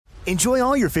Enjoy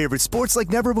all your favorite sports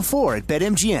like never before at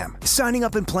BetMGM. Signing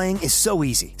up and playing is so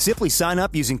easy. Simply sign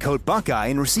up using code Buckeye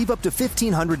and receive up to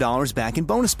 $1,500 back in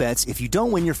bonus bets if you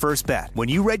don't win your first bet. When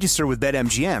you register with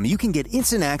BetMGM, you can get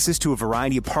instant access to a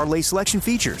variety of parlay selection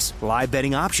features, live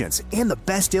betting options, and the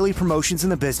best daily promotions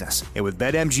in the business. And with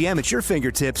BetMGM at your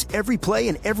fingertips, every play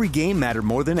and every game matter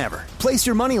more than ever. Place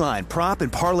your moneyline, prop,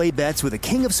 and parlay bets with the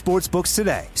king of sportsbooks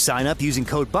today. Sign up using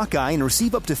code Buckeye and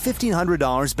receive up to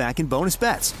 $1,500 back in bonus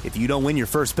bets if you don't win your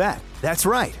first bet. That's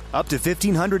right, up to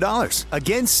 $1,500.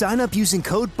 Again, sign up using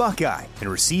code Buckeye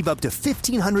and receive up to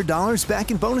 $1,500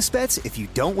 back in bonus bets if you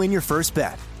don't win your first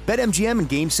bet. BetMGM and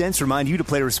GameSense remind you to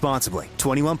play responsibly.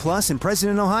 21 plus and present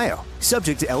in Ohio.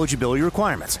 Subject to eligibility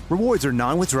requirements. Rewards are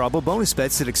non-withdrawable bonus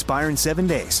bets that expire in 7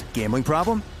 days. Gambling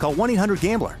problem? Call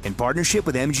 1-800-GAMBLER in partnership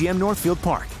with MGM Northfield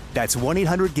Park. That's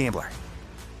 1-800-GAMBLER.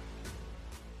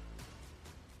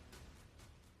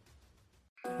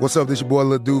 What's up, this your boy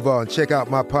Lil Duval, and check out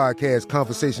my podcast,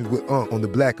 Conversations with Unc, on the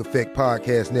Black Effect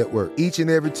Podcast Network. Each and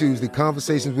every Tuesday,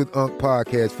 Conversations with Unc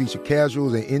podcast feature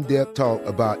casuals and in-depth talk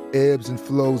about ebbs and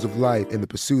flows of life and the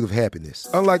pursuit of happiness.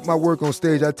 Unlike my work on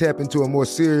stage, I tap into a more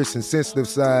serious and sensitive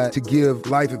side to give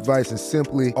life advice and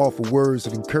simply offer words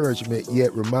of encouragement,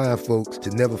 yet remind folks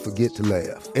to never forget to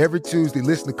laugh. Every Tuesday,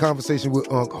 listen to Conversation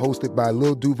with Unc, hosted by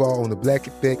Lil Duval on the Black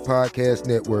Effect Podcast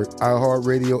Network,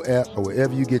 iHeartRadio app, or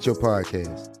wherever you get your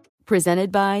podcasts.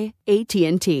 Presented by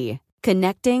AT&T.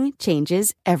 Connecting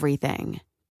changes everything.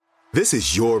 This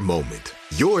is your moment,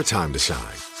 your time to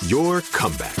shine, your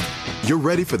comeback. You're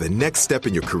ready for the next step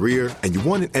in your career, and you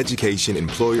want an education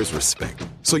employers respect.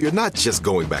 So you're not just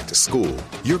going back to school,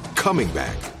 you're coming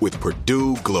back with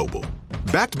Purdue Global.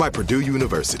 Backed by Purdue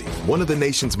University, one of the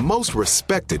nation's most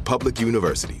respected public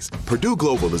universities, Purdue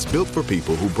Global is built for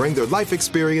people who bring their life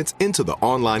experience into the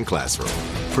online classroom.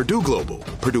 Purdue Global,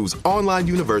 Purdue's online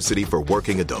university for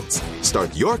working adults.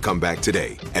 Start your comeback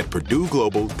today at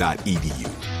purdueglobal.edu.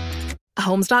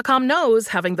 Homes.com knows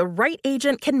having the right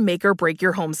agent can make or break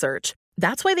your home search.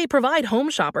 That's why they provide home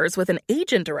shoppers with an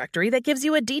agent directory that gives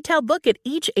you a detailed look at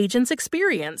each agent's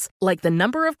experience, like the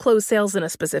number of closed sales in a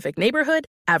specific neighborhood,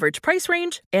 average price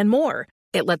range, and more.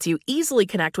 It lets you easily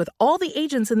connect with all the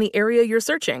agents in the area you're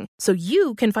searching, so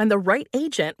you can find the right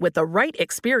agent with the right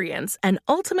experience and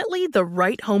ultimately the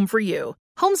right home for you.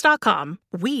 Homes.com.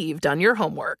 We've done your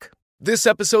homework. This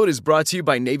episode is brought to you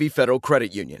by Navy Federal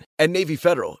Credit Union. At Navy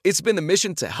Federal, it's been the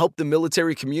mission to help the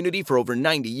military community for over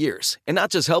 90 years. And not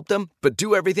just help them, but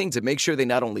do everything to make sure they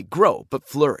not only grow, but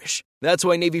flourish. That's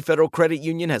why Navy Federal Credit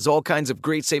Union has all kinds of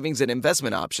great savings and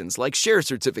investment options like share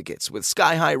certificates with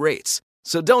sky-high rates.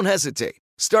 So don't hesitate.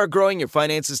 Start growing your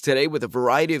finances today with a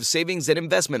variety of savings and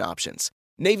investment options.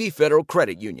 Navy Federal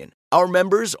Credit Union. Our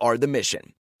members are the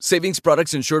mission. Savings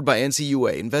products insured by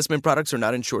NCUA. Investment products are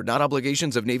not insured, not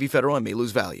obligations of Navy Federal and may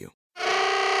lose value.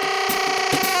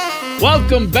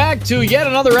 Welcome back to yet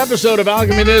another episode of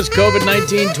Alchemy This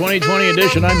COVID-19 2020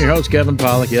 edition. I'm your host, Kevin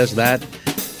Pollak. Yes, that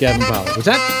Kevin Pollak. Was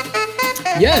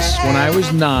that? Yes, when I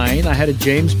was 9, I had a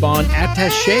James Bond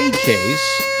attaché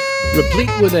case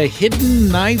replete with a hidden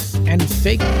knife and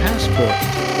fake passport.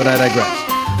 But I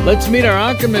digress. Let's meet our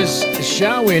alchemists,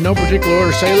 shall we? In no particular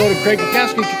order. Say hello to Craig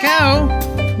Kakowski. Cacao,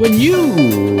 when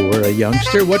you were a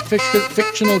youngster, what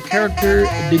fictional character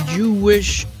did you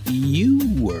wish you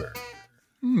were?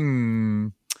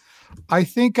 I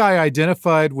think I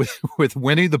identified with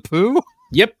Winnie the Pooh.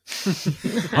 Yep.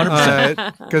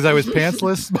 100%. Because I was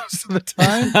pantsless most of the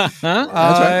time. That's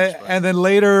right. And then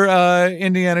later,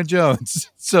 Indiana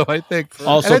Jones. So I think,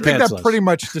 also and I think pantsless. that pretty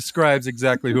much describes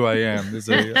exactly who I am. Is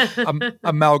a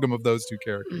amalgam of those two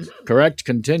characters. Correct.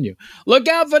 Continue. Look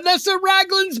out, Vanessa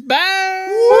Ragland's back.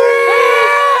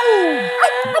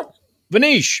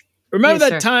 Vanish, remember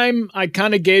that time I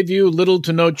kind of gave you little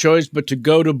to no choice but to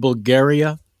go to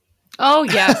Bulgaria? Oh,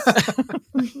 yes.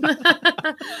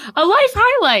 A life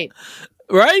highlight.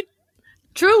 Right?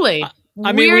 Truly.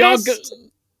 I mean, we all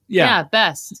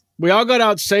best. We all got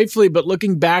out safely, but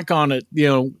looking back on it, you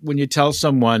know, when you tell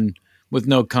someone with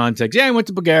no context, I went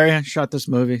to Bulgaria, shot this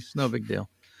movie, it's no big deal.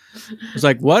 It's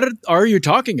like, what are you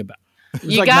talking about?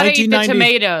 You like got to eat the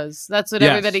tomatoes. That's what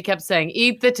everybody kept saying.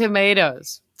 Eat the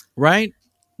tomatoes. Right?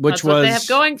 That's what they have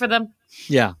going for them.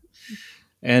 Yeah.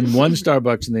 And one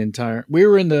Starbucks in the entire... We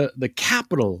were in the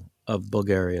capital of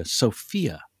Bulgaria,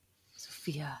 Sofia.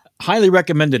 Highly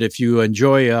recommended if you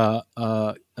enjoy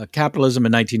capitalism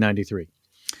in 1993.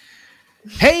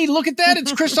 Hey, look at that.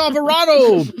 It's Chris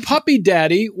Alvarado. Puppy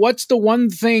Daddy, what's the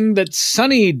one thing that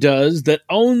Sonny does that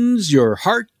owns your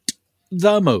heart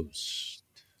the most?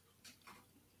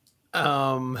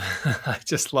 I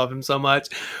just love him so much.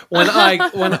 When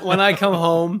I come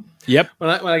home Yep. When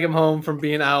I come home from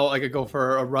being out, like I go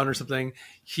for a run or something,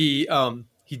 he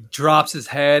drops his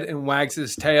head and wags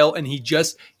his tail, and he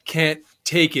just can't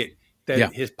take it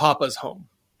that his papa's home.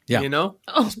 Yeah. You know?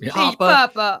 Oh, his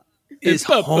Papa is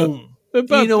home.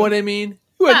 You know what I mean?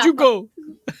 Where'd you go?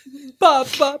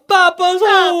 Papa's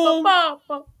home.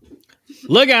 Papa.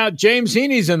 Look out, James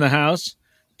Heaney's in the house.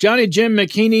 Johnny Jim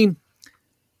McHeaney,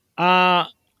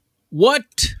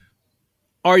 what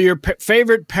are your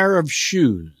favorite pair of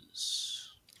shoes?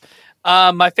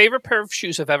 My favorite pair of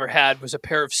shoes I've ever had was a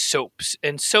pair of soaps.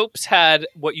 And soaps had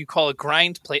what you call a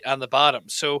grind plate on the bottom.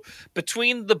 So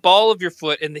between the ball of your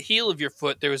foot and the heel of your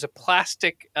foot, there was a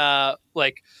plastic,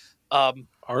 plastic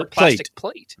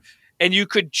plate. And you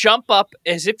could jump up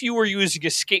as if you were using a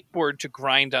skateboard to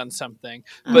grind on something.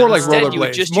 But more like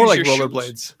rollerblades. More like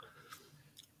rollerblades.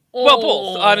 Well,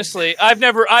 both. Honestly, I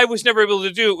was never able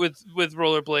to do it with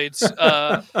rollerblades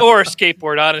or a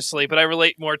skateboard. Honestly, but I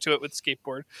relate more to it with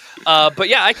skateboard. But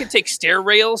yeah, I could take stair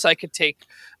rails. I could take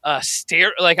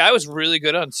stair. Like I was really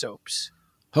good on soaps.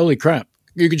 Holy crap!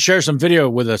 You could share some video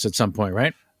with us at some point,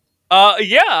 right?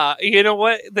 Yeah. You know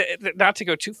what? Not to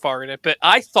go too far in it, but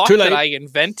I thought that I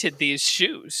invented these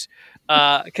shoes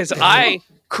because I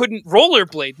couldn't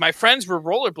rollerblade. My friends were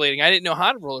rollerblading. I didn't know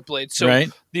how to rollerblade. So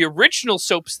the original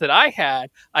soaps that I had,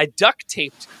 I duct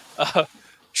taped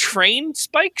train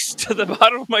spikes to the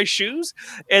bottom of my shoes,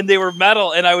 and they were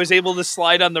metal, and I was able to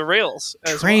slide on the rails.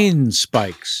 Train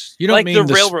spikes? You don't like mean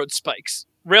the railroad spikes?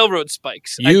 Railroad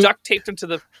spikes. I duct taped them to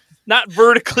the not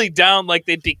vertically down like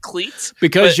they'd be cleats.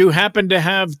 Because you happen to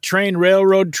have train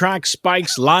railroad track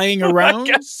spikes lying around? I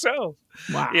guess so.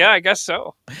 Wow. Yeah, I guess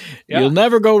so. Yeah. You'll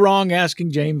never go wrong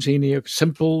asking James Heaney a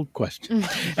simple question.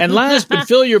 And last, but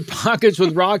fill your pockets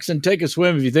with rocks and take a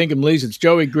swim if you think him least. It's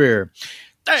Joey Greer.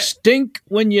 Stink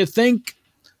when you think.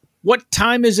 What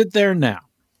time is it there now?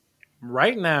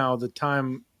 Right now, the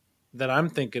time that I'm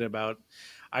thinking about,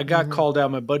 I got called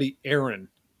out. My buddy Aaron,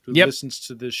 who listens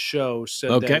to this show,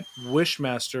 said that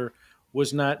Wishmaster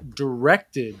was not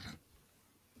directed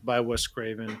by Wes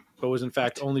Craven, but was in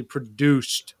fact only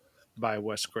produced by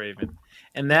Wes Craven.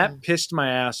 And that pissed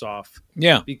my ass off.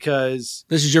 Yeah. Because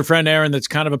this is your friend Aaron that's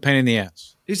kind of a pain in the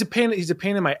ass. He's a pain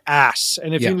in my ass.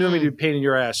 And if you knew me, he'd be a pain in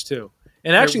your ass too.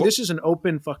 And actually, this is an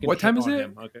open fucking. What time is it?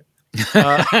 Him. Okay.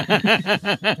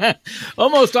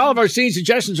 Almost all of our scene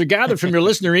suggestions are gathered from your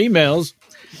listener emails.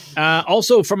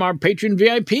 Also from our patron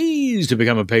VIPs. To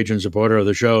become a patron supporter of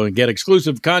the show and get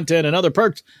exclusive content and other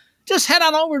perks, just head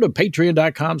on over to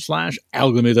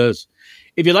patreon.com/alchemythis.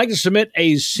 If you'd like to submit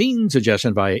a scene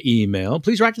suggestion via email,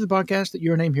 please write to the podcast at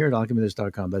your name here at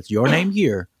alchemythis.com. That's your name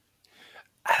here.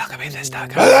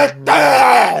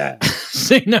 alchemythis.com.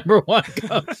 Scene number 1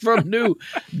 comes from new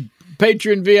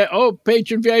patron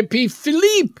VIP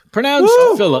Philippe,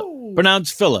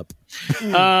 pronounced Philip,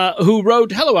 who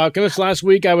wrote, "Hello, Alchemist. Last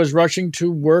week I was rushing to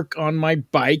work on my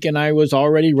bike and I was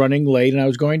already running late and I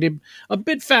was going to a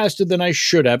bit faster than I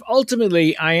should have.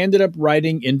 Ultimately, I ended up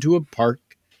riding into a parked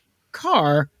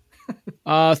car,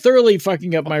 thoroughly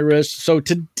fucking up my wrist. So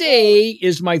today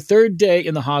is my third day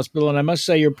in the hospital, and I must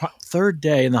say your third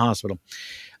day in the hospital.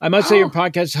 I must say your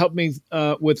podcast helped me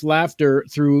with laughter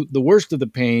through the worst of the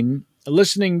pain.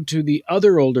 Listening to the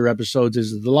other older episodes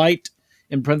is a delight.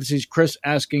 In parentheses, Chris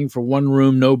asking for one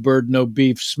room, no bird, no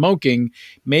beef, smoking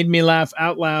made me laugh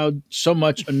out loud so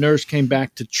much a nurse came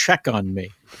back to check on me.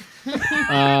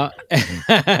 And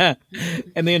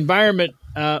the environment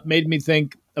made me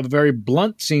think of a very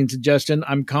blunt scene suggestion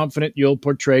I'm confident you'll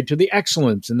portray to the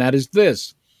excellence, and that is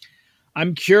this.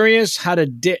 I'm curious how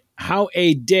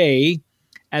a day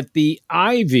at the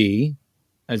Ivy,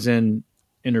 as in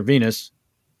intravenous,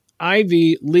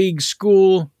 Ivy League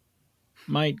school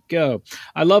might go.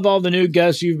 I love all the new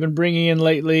guests you've been bringing in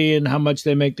lately and how much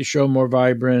they make the show more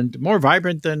vibrant. More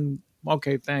vibrant than...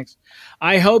 Okay, thanks.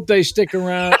 I hope they stick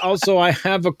around. Also, I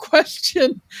have a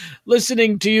question.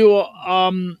 Listening to you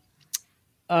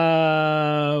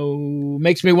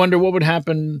makes me wonder what would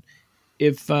happen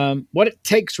if... what it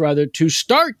takes, rather, to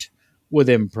start with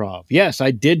improv. Yes, I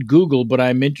did Google, but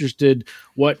I'm interested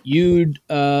what you'd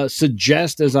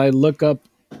suggest as I look up.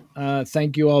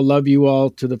 Thank you all. Love you all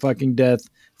to the fucking death.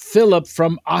 Philip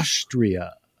from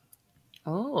Austria.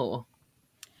 Oh.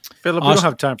 Philip, we don't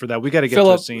have time for that. We got to get to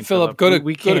the scene. Philip, go to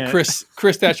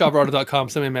chris-alvarado.com.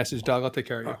 Send me a message, dog. I'll take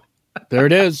care of you. There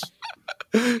it is.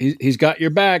 He's got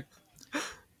your back.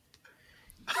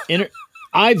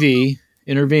 Ivy,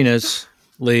 Intravenous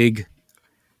League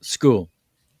School.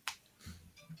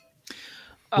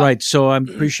 Right. So I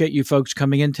appreciate you folks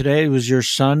coming in today. It was your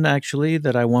son, actually,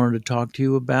 that I wanted to talk to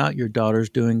you about. Your daughter's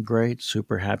doing great.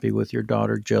 Super happy with your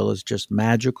daughter. Jill is just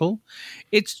magical.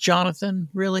 It's Jonathan,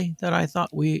 really, that I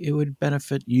thought it would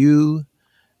benefit you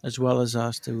as well as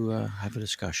us to have a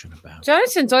discussion about.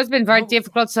 Jonathan's always been very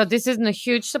difficult, so this isn't a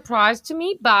huge surprise to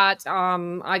me, but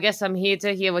I guess I'm here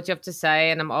to hear what you have to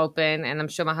say, and I'm open, and I'm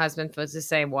sure my husband feels the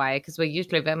same way, because we're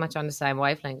usually very much on the same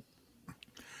wavelength.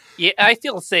 Yeah, I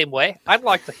feel the same way. I'd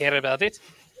like to hear about it.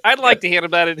 I'd like to hear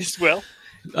about it as well.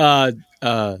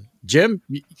 Jim,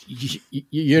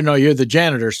 you know, you're the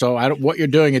janitor, so what you're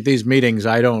doing at these meetings,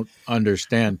 I don't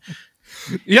understand.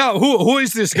 Yeah, who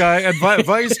is this guy, and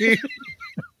why is he?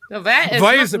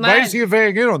 Why is he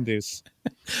weighing in on this?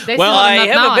 Well, I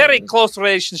have a very close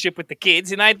relationship with the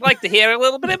kids, and I'd like to hear a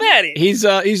little bit about it. He's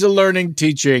a learning,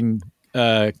 teaching,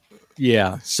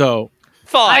 so.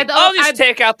 Fine, I'll just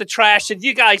take out the trash, and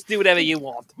you guys do whatever you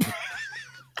want.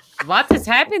 What has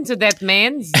happened to that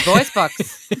man's voice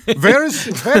box? Where is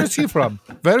he from?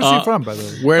 Where is he from, by the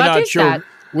way? We're not sure. That?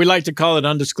 We like to call it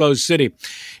undisclosed city.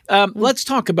 Let's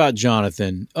talk about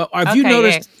Jonathan. Have you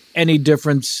noticed any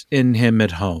difference in him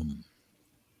at home?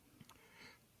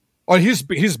 Oh, he's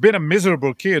been a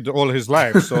miserable kid all his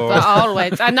life. So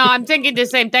always. I know. I'm thinking the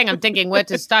same thing. I'm thinking where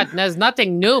to start. There's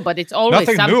nothing new, but it's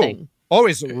always something. New.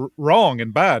 Always wrong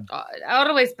and bad.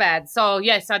 Always bad. So,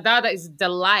 yes, our daughter is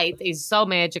delight. Is so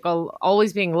magical.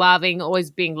 Always being loving.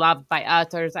 Always being loved by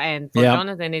others. And for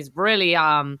Jonathan, it's really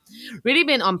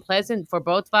been unpleasant for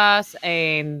both of us.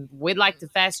 And we'd like to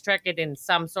fast track it in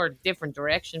some sort of different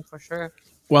direction for sure.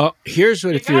 Well, here's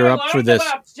what if you're up for this.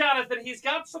 Jonathan, he's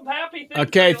got some happy things.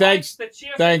 Okay, thanks.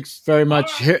 Thanks very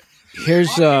much.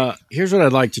 Here's what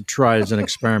I'd like to try as an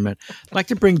experiment. I'd like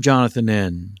to bring Jonathan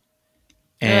in.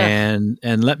 And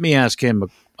let me ask him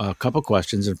a couple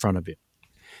questions in front of you.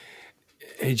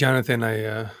 Hey, Jonathan,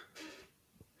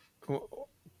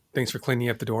 thanks for cleaning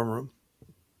up the dorm room.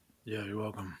 Yeah, you're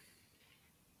welcome.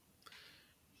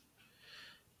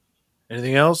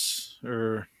 Anything else?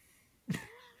 Or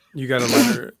you got a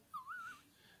letter?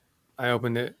 I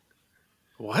opened it.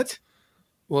 What?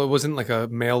 Well, it wasn't like a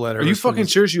mail letter. Are you fucking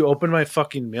serious? You opened my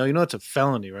fucking mail? You know it's a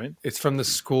felony, right? It's from the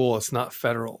school. It's not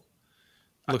federal.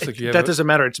 Looks like you have that doesn't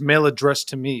matter. It's mail addressed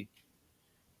to me.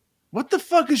 What the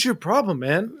fuck is your problem,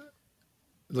 man?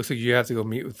 It looks like you have to go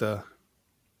meet with the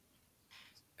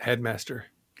headmaster.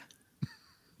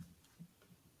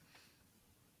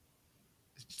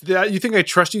 You think I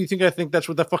trust you? You think I think that's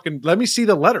what the fucking... Let me see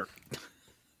the letter.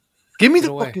 Give me the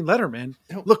fucking letter, man.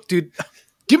 Look, dude...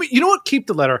 Give me... You know what? Keep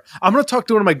the letter. I'm going to talk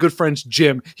to one of my good friends,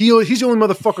 Jim. He's the only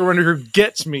motherfucker around here who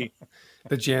gets me.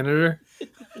 The janitor?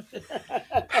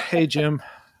 Hey, Jim.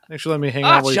 Thanks for letting me hang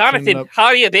out while Jonathan, how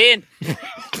you been?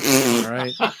 All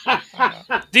right.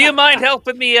 Do you mind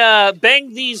helping me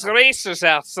bang these erasers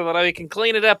out so that I can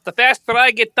clean it up? The faster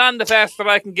I get done, the faster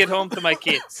I can get home to my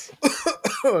kids.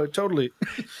 Totally.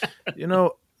 You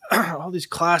know, all these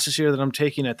classes here that I'm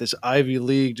taking at this Ivy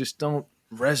League just don't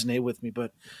resonate with me.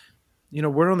 But, you know,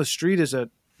 word on the street is that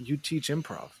you teach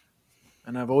improv.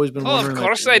 And I've always been wondering of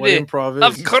course what I do. Improv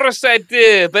is. Of course I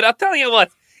do. But I'll tell you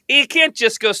what. You can't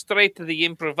just go straight to the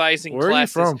improvising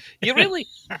classes. Where are you from? You really...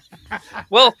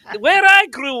 Well, where I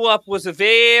grew up was a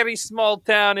very small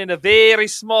town in a very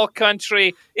small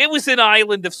country. It was an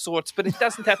island of sorts, but it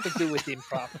doesn't have to do with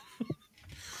improv.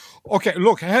 Okay,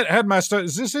 look, headmaster,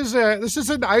 this is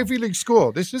an Ivy League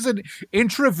school. This is an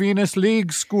intravenous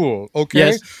league school.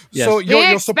 Okay, yes. So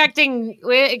we're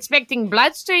expecting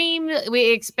bloodstream.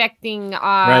 We're expecting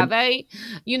very,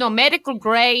 medical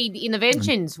grade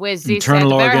interventions with this at a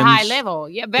very high level.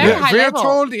 Yeah, very high level. We're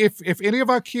told if any of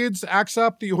our kids acts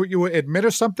up, you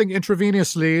administer something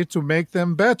intravenously to make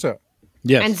them better.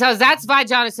 Yes. And so that's why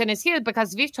Jonathan is here,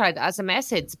 because we've tried other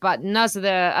methods, but none of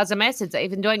the other methods are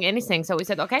even doing anything. So we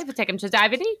said, okay, we'll take him to the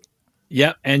Ivy League.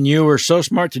 Yeah, and you were so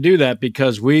smart to do that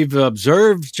because we've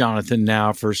observed Jonathan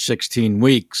now for 16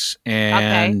 weeks.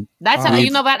 And okay. That's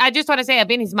you know what? I just want to say I've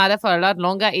been his mother for a lot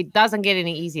longer. It doesn't get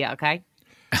any easier, okay?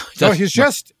 No, he's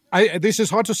just... this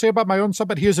is hard to say about my own son,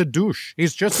 but he's a douche.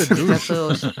 He's just a douche.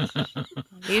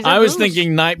 I was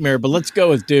thinking nightmare, but let's go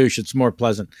with douche. It's more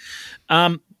pleasant.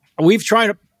 We've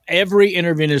tried every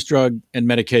intravenous drug and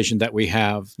medication that we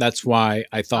have. That's why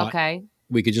I thought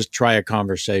we could just try a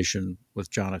conversation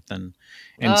with Jonathan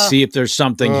and see if there's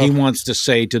something he wants to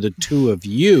say to the two of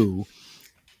you.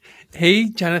 Hey,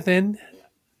 Jonathan.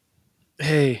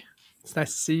 Hey. It's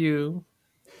nice to see you.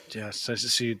 Yes, nice to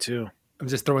see you too. I'm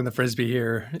just throwing the Frisbee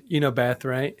here. You know Beth,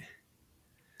 right?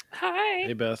 Hi.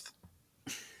 Hey, Beth.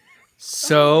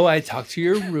 So I talked to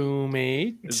your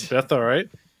roommate. Is Beth all right?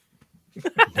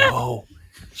 No,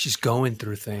 She's going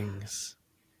through things.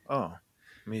 Oh,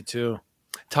 me too.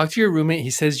 Talk to your roommate. He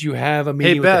says you have a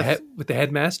meeting with the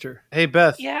headmaster. Hey,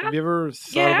 Beth. Yeah? Have you ever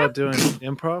thought about doing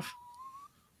improv?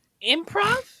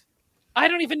 Improv? I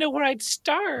don't even know where I'd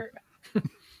start.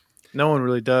 No one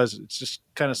really does. It's just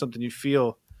kind of something you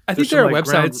feel. I think there are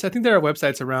websites. I think there are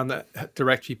websites around that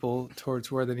direct people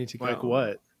towards where they need to go. Like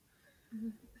what?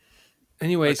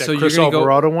 Anyway, like so Chris you're going to go.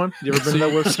 Alvarado one? You ever been to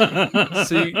that website?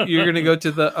 So you're going to go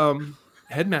to the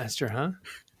headmaster, huh?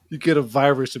 You get a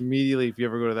virus immediately if you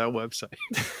ever go to that website.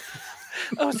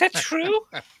 Oh, is that true?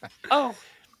 Oh,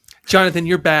 Jonathan,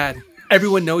 you're bad.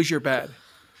 Everyone knows you're bad.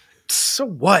 So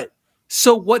what?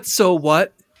 So what? So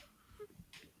what?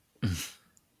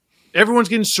 Everyone's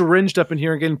getting syringed up in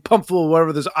here and getting pumped full of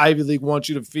whatever this Ivy League wants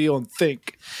you to feel and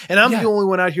think. And I'm the only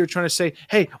one out here trying to say,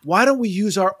 hey, why don't we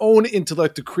use our own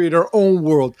intellect to create our own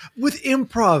world with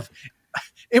improv?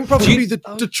 Improv would be the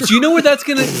truth. Do you know where that's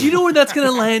gonna? Do you know where that's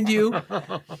gonna land you?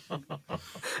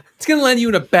 It's gonna land you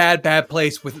in a bad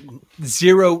place with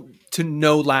 0 to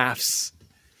no laughs,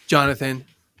 Jonathan.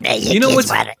 Hey,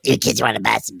 your kids want to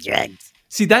buy some drugs.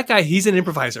 See that guy? He's an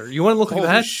improviser. You want to look at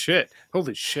that?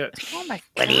 Holy shit! Oh my god!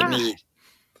 What do you need?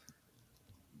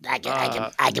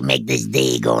 I can make this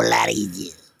day go a lot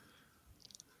easier.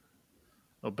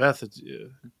 Oh, Beth, do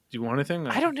you want anything?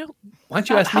 I don't know. Why don't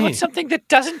you ask How me? about something that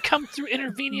doesn't come through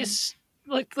intravenous?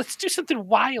 Like, let's do something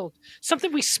wild.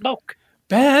 Something we smoke.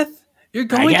 Beth, you're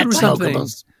going through something.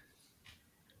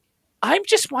 I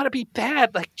just want to be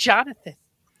bad like Jonathan.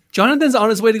 Jonathan's on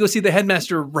his way to go see the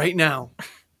headmaster right now.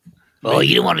 Oh,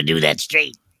 you don't want to do that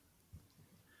straight.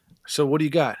 So what do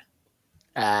you got?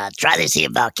 Try this here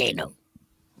volcano.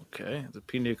 Okay, the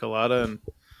pina colada and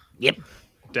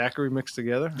daiquiri mixed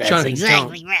together. That's Jonathan,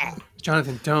 exactly don't. right.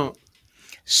 Jonathan, don't.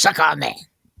 Suck on that.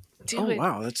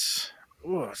 Wow, it's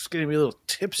getting me a little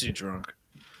tipsy drunk.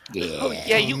 Yeah. Oh,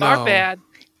 yeah, you are bad.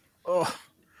 Oh,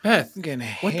 Beth, I'm getting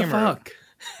what hammered. the fuck?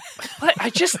 What?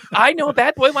 I know a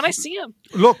bad boy when I see him.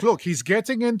 Look, he's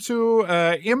getting into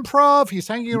improv. He's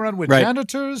hanging around with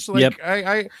janitors. Like,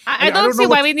 I don't see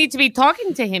why we need to be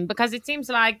talking to him, because it seems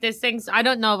like there's things. I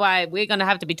don't know why we're gonna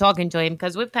have to be talking to him,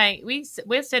 because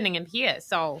we're sending him here.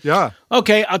 So yeah.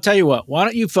 Okay, I'll tell you what. Why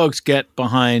don't you folks get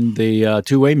behind the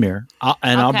two-way mirror,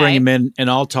 I'll bring him in and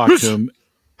I'll talk to him,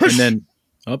 and then.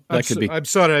 Oh, that could be. I'm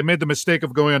sorry. I made the mistake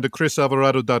of going on to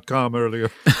ChrisAlvarado.com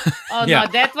earlier. Oh, no,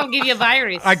 that will give you a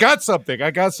virus. I got something.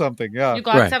 Yeah. You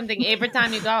got something every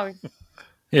time you go.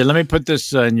 Here, let me put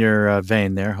this in your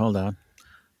vein there. Hold on.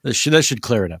 This should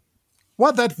clear it up.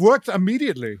 What? That worked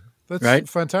immediately. That's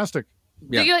fantastic.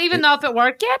 Do you even know if it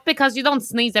worked yet? Because you don't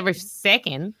sneeze every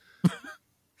second.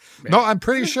 No, I'm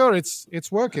pretty sure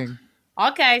it's working.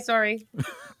 Okay, sorry.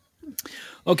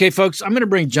 Okay, folks, I'm going to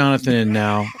bring Jonathan in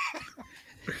now.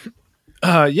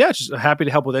 Just happy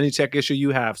to help with any tech issue you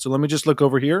have. So let me just look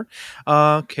over here.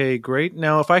 Okay, great.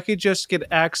 Now, if I could just get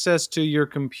access to your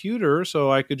computer,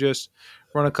 so I could just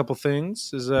run a couple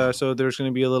things. So there's going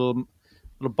to be a little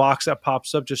box that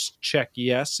pops up. Just check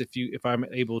yes if I'm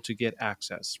able to get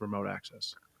access, remote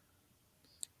access.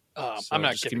 I'm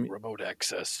not giving remote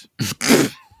access.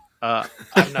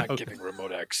 I'm not giving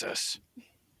remote access.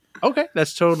 Okay,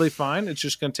 that's totally fine. It's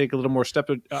just going to take a little more step.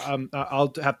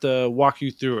 I'll have to walk you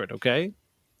through it, okay?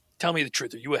 Tell me the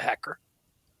truth. Are you a hacker?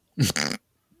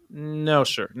 No,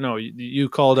 sir. No, you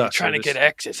called us. Trying to get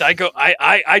access.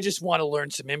 I just want to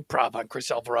learn some improv on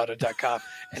ChrisAlvarado.com,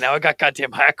 and now I got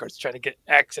goddamn hackers trying to get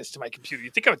access to my computer. You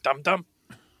think I'm a dum-dum?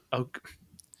 Okay.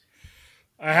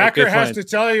 A hacker has to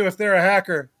tell you if they're a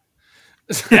hacker.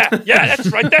 Yeah,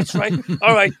 that's right.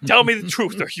 All right, tell me the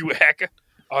truth. Are you a hacker?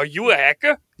 Are you a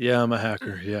hacker? Yeah, I'm a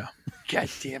hacker, yeah. God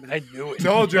damn it, I knew it.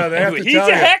 Told you, they have to He's tell a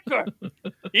you. hacker.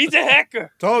 He's a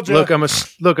hacker. Told you. Look, I'm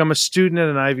a student at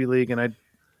an Ivy League, and I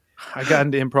got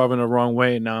into improv in the wrong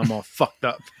way, and now I'm all fucked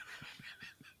up.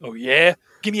 Oh, yeah?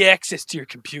 Give me access to your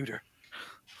computer.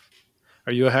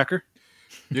 Are you a hacker?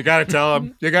 You got to tell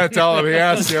him. He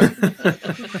asked you.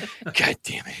 God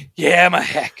damn it. Yeah, I'm a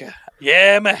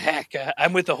hacker.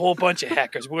 I'm with a whole bunch of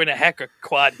hackers. We're in a hacker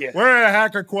quad here. We're in a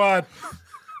hacker quad.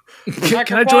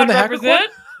 Can I join the hacker quad?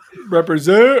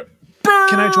 Represent.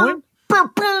 Can I join?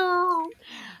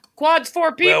 Quad's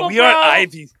 4 people, well, we are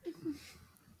Ivy.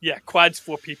 Yeah, quad's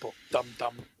 4 people. Dumb.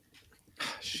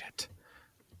 Shit.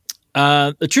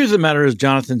 The truth of the matter is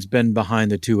Jonathan's been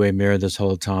behind the two-way mirror this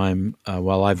whole time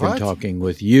while I've been talking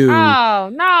with you.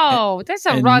 Oh, no. That's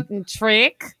a rotten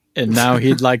trick. And now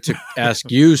he'd like to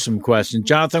ask you some questions.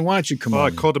 Jonathan, why don't you come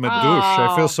on? I called him a douche.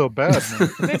 I feel so bad.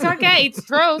 It's okay. It's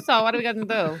true. So what are we going to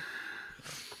do?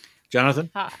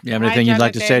 Jonathan, you have anything you'd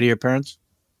like to say to your parents?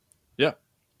 Yeah.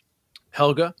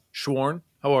 Helga, Schworn,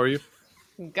 how are you?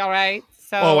 All right.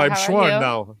 So I'm how are Schwarn you?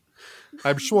 now.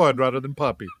 I'm Schwarn rather than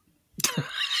Puppy.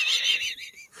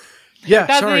 Yeah,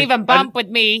 Doesn't sorry. even bump with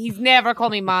me. He's never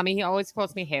called me mommy. He always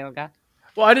calls me Helga.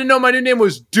 Well, I didn't know my new name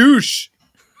was Douche.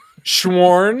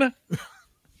 Schwarn.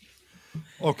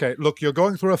 Okay, look, you're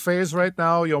going through a phase right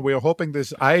now. We're hoping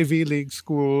this Ivy League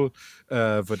school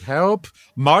would help.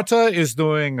 Marta is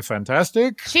doing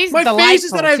fantastic. She's My delightful. face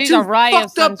is that I have She's two a ray of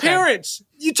fucked up sunshine. parents.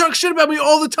 You talk shit about me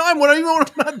all the time when I'm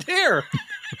not there.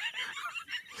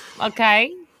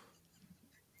 Okay.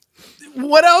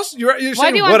 What else? You're What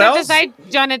saying do you what want else? to say,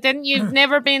 Jonathan?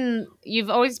 You've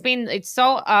always been, it's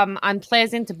so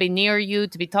unpleasant to be near you,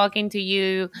 to be talking to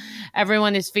you.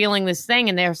 Everyone is feeling this thing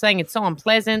and they're saying it's so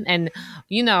unpleasant. And,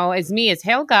 as me, as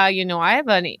Helga, I have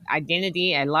an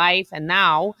identity, a life. And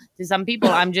now to some people,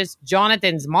 I'm just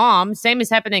Jonathan's mom. Same is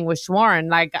happening with Schwarn.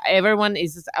 Like everyone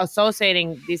is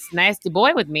associating this nasty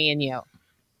boy with me and you.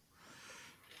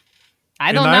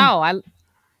 I don't know.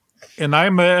 And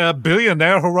I'm a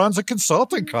billionaire who runs a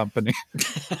consulting company.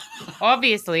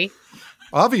 Obviously,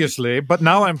 but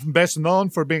now I'm best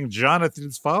known for being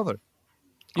Jonathan's father.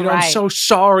 I'm so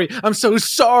sorry. I'm so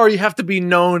sorry you have to be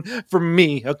known for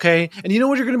me, okay? And you know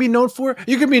what you're going to be known for?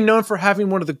 You're going to be known for having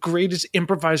one of the greatest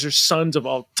improviser sons of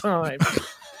all time.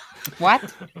 What?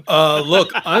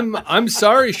 Look, I'm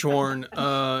sorry, Schwarn.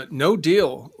 No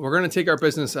deal. We're going to take our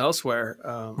business elsewhere.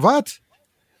 What?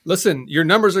 Listen, your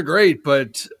numbers are great,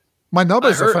 but my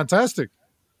numbers are fantastic.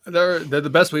 They're the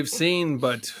best we've seen,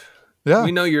 but yeah,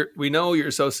 we know your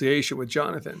association with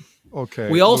Jonathan. Okay.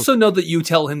 We also know that you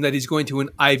tell him that he's going to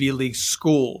an Ivy League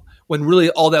school when really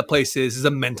all that place is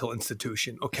a mental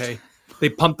institution. Okay, they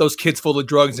pump those kids full of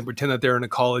drugs and pretend that they're in a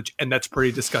college, and that's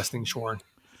pretty disgusting, Schwarn.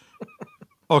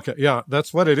 Okay, yeah,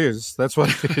 that's what it is. That's what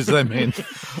it is. I mean,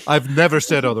 I've never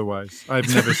said otherwise.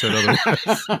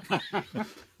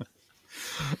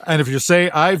 And if you say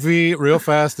Ivy real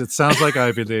fast, it sounds like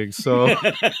Ivy League. So,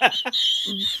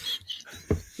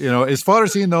 as far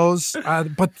as he knows,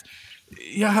 but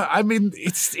yeah, I mean,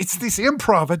 it's this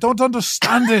improv. I don't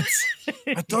understand it.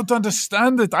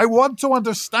 I want to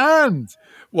understand.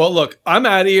 Well, look, I'm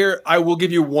out of here. I will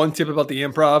give you one tip about the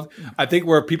improv. I think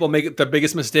where people make it the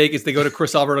biggest mistake is they go to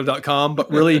chrisalvarado.com, but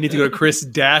really you need to go to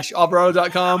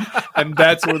chris-alvarado.com, and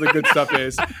that's where the good stuff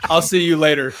is. I'll see you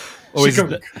later. Oh,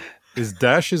 is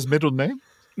Dash his middle name?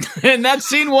 And that's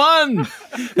scene one.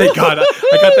 Thank God,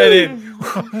 I got that in.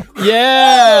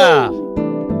 Yeah.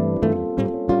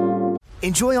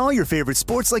 Enjoy all your favorite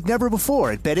sports like never before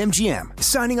at BetMGM.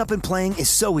 Signing up and playing is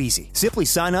so easy. Simply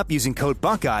sign up using code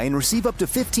Buckeye and receive up to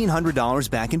 $1,500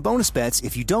 back in bonus bets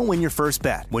if you don't win your first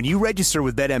bet. When you register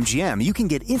with BetMGM, you can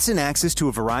get instant access to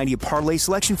a variety of parlay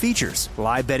selection features,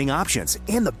 live betting options,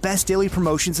 and the best daily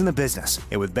promotions in the business.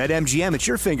 And with BetMGM at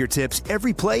your fingertips,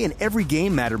 every play and every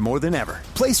game matter more than ever.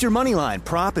 Place your moneyline,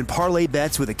 prop, and parlay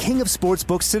bets with the king of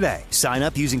sportsbooks today. Sign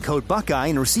up using code Buckeye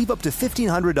and receive up to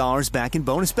 $1,500 back in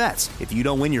bonus bets if you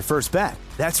don't win your first bet.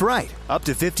 That's right, up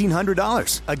to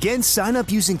 $1,500. Again, sign up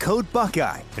using code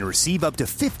Buckeye and receive up to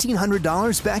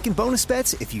 $1,500 back in bonus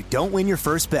bets if you don't win your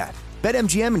first bet.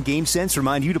 BetMGM and GameSense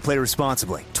remind you to play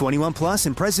responsibly. 21 plus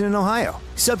and present in Ohio.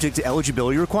 Subject to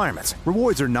eligibility requirements.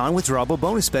 Rewards are non-withdrawable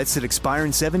bonus bets that expire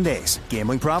in 7 days.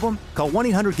 Gambling problem? Call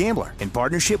 1-800-GAMBLER in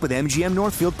partnership with MGM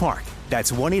Northfield Park.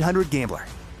 That's 1-800-GAMBLER.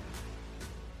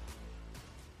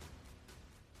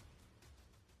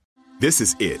 This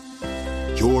is it.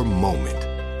 Your moment.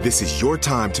 This is your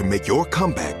time to make your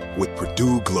comeback with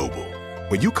Purdue Global.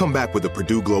 When you come back with a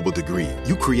Purdue Global degree,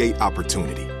 you create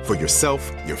opportunity for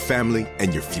yourself, your family,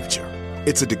 and your future.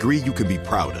 It's a degree you can be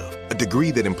proud of, a degree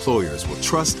that employers will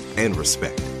trust and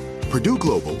respect. Purdue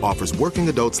Global offers working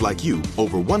adults like you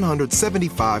over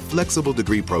 175 flexible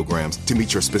degree programs to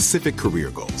meet your specific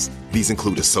career goals. These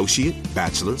include associate,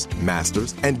 bachelor's,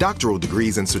 master's, and doctoral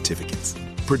degrees and certificates.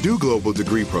 Purdue Global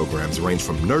degree programs range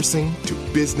from nursing to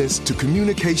business to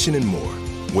communication and more.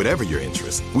 Whatever your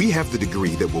interest, we have the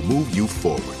degree that will move you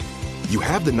forward. You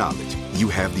have the knowledge, you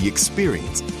have the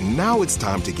experience. Now it's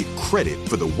time to get credit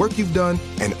for the work you've done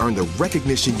and earn the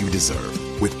recognition you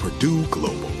deserve with Purdue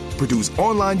Global, Purdue's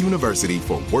online university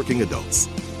for working adults.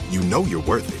 You know you're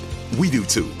worth it. We do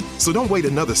too. So don't wait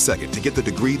another second to get the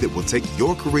degree that will take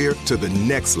your career to the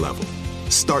next level.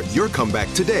 Start your comeback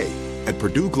today at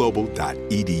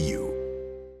purdueglobal.edu.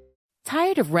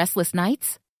 Tired of restless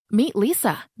nights? Meet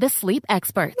Leesa, the sleep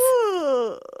experts.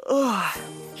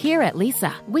 Here at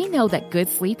Leesa, we know that good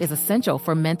sleep is essential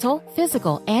for mental,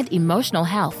 physical, and emotional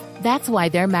health. That's why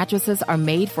their mattresses are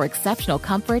made for exceptional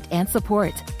comfort and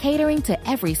support, catering to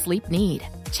every sleep need.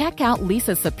 Check out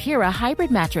Lisa's Sapira Hybrid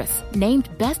Mattress, named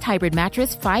Best Hybrid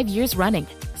Mattress 5 years running.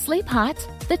 Sleep hot?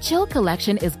 The Chill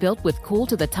Collection is built with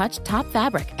cool-to-the-touch top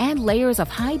fabric and layers of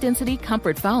high-density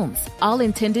comfort foams, all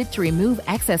intended to remove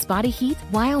excess body heat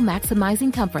while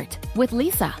maximizing comfort. With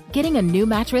Lisa, getting a new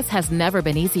mattress has never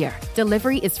been easier.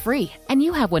 Delivery is free, and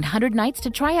you have 100 nights to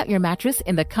try out your mattress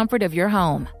in the comfort of your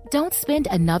home. Don't spend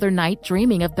another night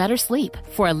dreaming of better sleep.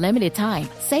 For a limited time,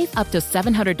 save up to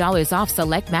 $700 off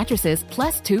select mattresses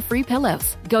plus 2 free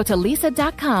pillows. Go to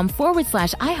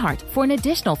lisa.com/iHeart for an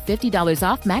additional $50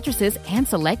 off mattresses and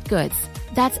select goods.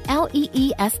 That's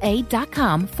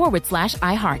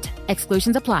LEESA.com/iHeart.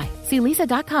 Exclusions apply. See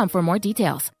lisa.com for more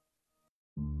details.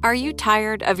 Are you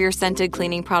tired of your scented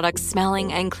cleaning products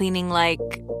smelling and cleaning like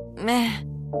meh?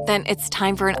 Then it's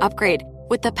time for an upgrade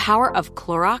with the power of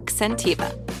Clorox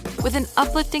Scentiva. With an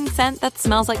uplifting scent that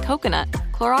smells like coconut,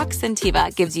 Clorox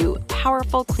Scentiva gives you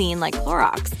powerful clean like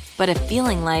Clorox, but a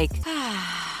feeling like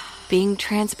being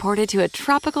transported to a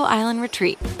tropical island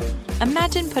retreat.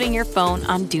 Imagine putting your phone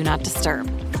on Do Not Disturb,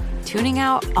 tuning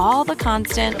out all the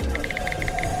constant,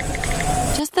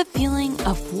 just the feeling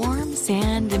of warm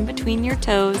sand in between your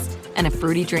toes and a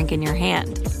fruity drink in your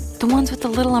hand. The ones with the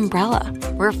little umbrella.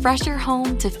 Refresh your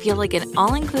home to feel like an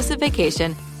all-inclusive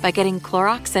vacation by getting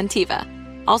Clorox Scentiva.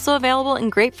 Also available in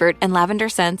grapefruit and lavender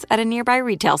scents at a nearby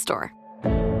retail store.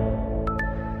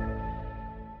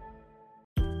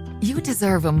 You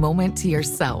deserve a moment to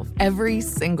yourself every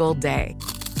single day.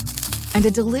 And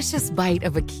a delicious bite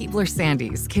of a Keebler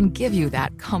Sandies can give you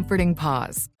that comforting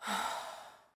pause.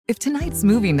 If tonight's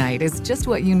movie night is just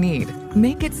what you need,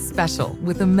 make it special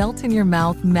with the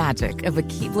melt-in-your-mouth magic of a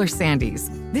Keebler Sandies.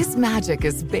 This magic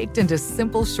is baked into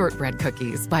simple shortbread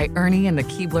cookies by Ernie and the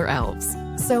Keebler Elves.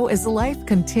 So as life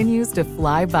continues to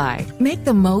fly by, make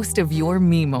the most of your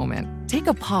me moment. Take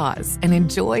a pause and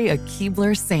enjoy a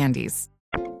Keebler Sandies.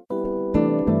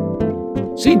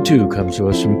 Scene 2 comes to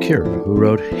us from Kira, who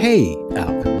wrote, "Hey,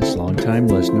 Alchemist, long-time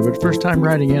listener, but first time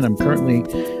writing in. I'm currently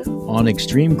on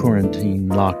extreme quarantine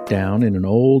lockdown in an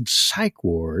old psych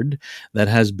ward that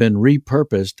has been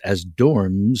repurposed as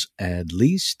dorms. At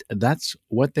least that's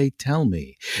what they tell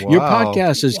me. Wow. Your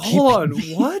podcast is Hold on,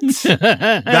 what? That's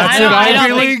an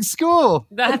Ivy League school.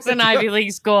 That's an Ivy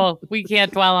League school. We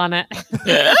can't dwell on it.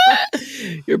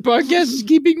 Your podcast is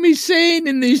keeping me sane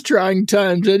in these trying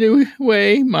times.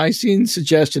 Anyway, my scene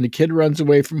suggestion: a kid runs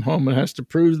away from home and has to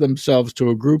prove themselves to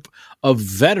a group of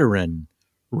veteran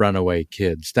runaway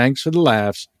kids. Thanks for the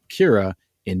laughs, Kira,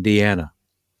 Indiana."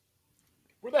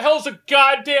 Where the hell's the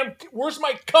goddamn... Where's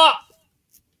my cup?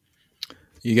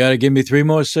 You got to give me 3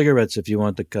 more cigarettes if you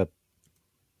want the cup.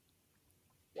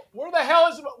 Where the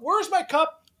hell is... Where's my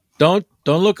cup? Don't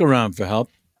look around for help.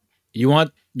 You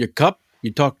want your cup?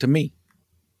 You talk to me.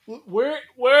 Who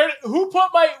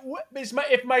put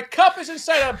if my cup is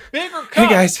inside a bigger cup? Hey,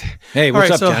 guys. Hey,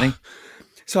 what's up, Johnny?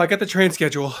 So I got the train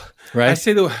schedule. Right. I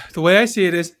say the way I see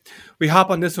it is we hop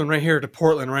on this one right here to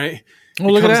Portland, right? Oh,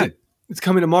 look at that. It's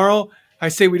coming tomorrow. I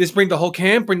say we just bring the whole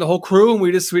camp, bring the whole crew, and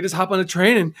we just hop on the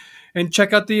train and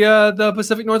check out the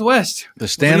Pacific Northwest. The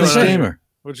Stanley Steamer.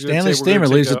 Stanley Steamer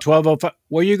leaves at 12:05.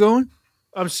 Where are you going?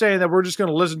 I'm saying that we're just going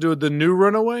to listen to the new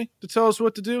Runaway to tell us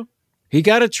what to do. He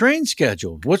got a train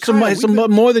scheduled. What's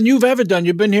more than you've ever done?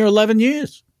 You've been here 11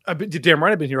 years. You're damn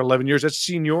right I've been here 11 years. That's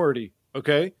seniority,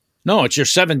 okay? No, you're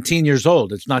 17 years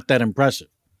old. It's not that impressive.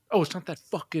 Oh, it's not that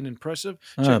fucking impressive?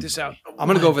 Check this out. I'm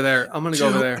going to go over there.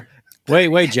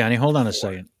 Wait, Johnny. Hold on a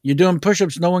second. You're doing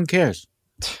push-ups. No one cares.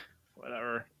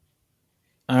 Whatever.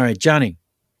 All right, Johnny.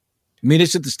 Meet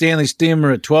us at the Stanley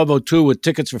Steamer at 12:02 with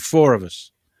tickets for 4 of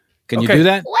us. Can you do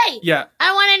that? Wait. Yeah.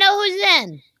 I want to know who's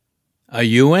in. Are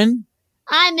you in?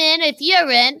 I'm in if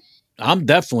you're in. I'm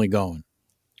definitely going.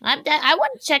 I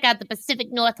want to check out the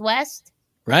Pacific Northwest.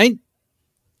 Right?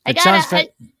 I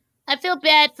feel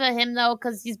bad for him, though,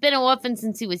 because he's been an orphan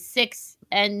since he was 6.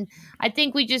 And I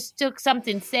think we just took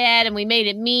something sad and we made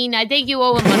it mean. I think you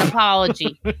owe him an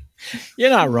apology.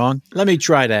 You're not wrong. Let me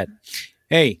try that.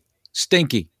 Hey,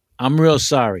 Stinky, I'm real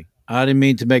sorry. I didn't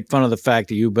mean to make fun of the fact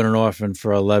that you've been an orphan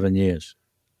for 11 years.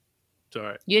 It's all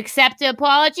right. You accept the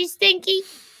apology, Stinky?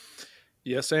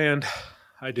 Yes, and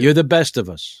I do. You're the best of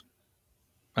us.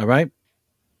 All right?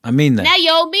 I mean that. Now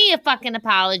you owe me a fucking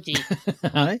apology.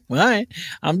 All right.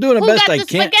 I'm doing the best I can. Who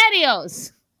got the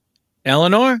SpaghettiOs?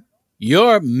 Eleanor,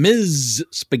 you're Ms.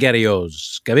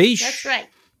 SpaghettiOs. Capiche? That's right.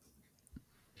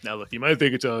 Now, look, you might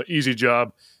think it's an easy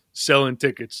job selling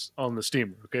tickets on the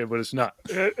steamer, okay? But it's not.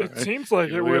 It seems like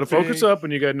it would be. You got to focus up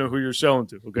and you got to know who you're selling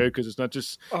to, okay? Because it's not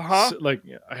just like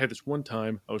I had this one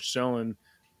time I was selling,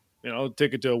 a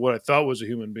ticket to what I thought was a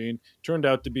human being. Turned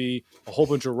out to be a whole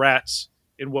bunch of rats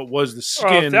in what was the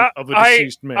skin of a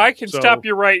deceased man. I can stop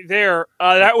you right there.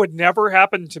 That would never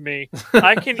happen to me.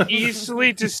 I can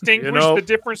easily distinguish the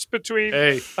difference between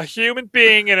a human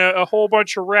being and a whole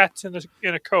bunch of rats in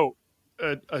a coat.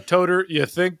 A toter, you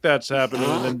think that's happening,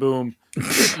 and then boom,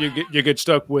 you get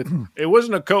stuck with. It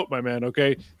wasn't a coat, my man.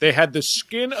 Okay, they had the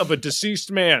skin of a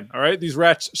deceased man. All right, these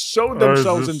rats sewed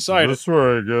themselves inside. That's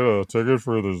where I get a ticket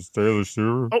for the Taylor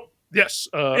Stewart. Oh yes,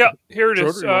 here it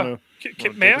is. Toter,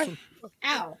 may I?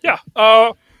 Ow. Yeah.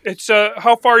 It's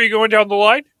how far are you going down the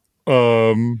line?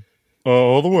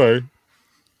 All the way.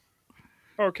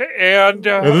 Okay, and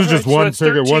this is just one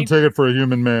ticket. 13... One ticket for a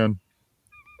human man.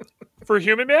 For a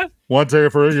human man? One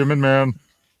ticket for a human man.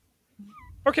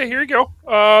 Okay, here you go.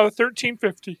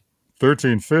 $13.50.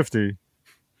 $13.50.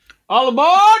 All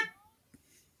aboard!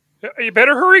 You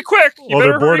better hurry quick.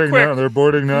 They're boarding now. They're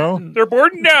boarding now. They're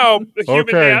boarding now. The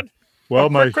human man. Well,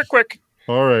 quick.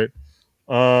 All right.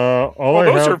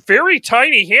 Those are very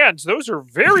tiny hands. Those are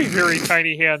very, very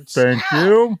tiny hands. Thank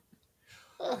you.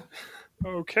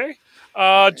 Okay.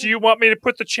 Do you want me to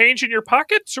put the change in your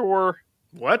pockets or?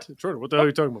 What? Jordan, what the hell are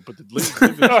you talking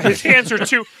about? His hands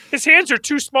are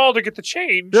too small to get the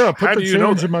change. Yeah, put the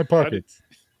change in my pockets.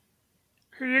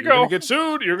 Here you go.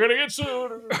 You're gonna get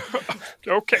sued.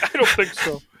 Okay, I don't think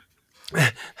so.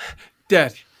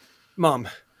 Dad, Mom,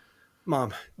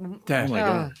 Dad. Oh my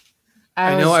God.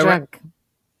 I know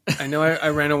I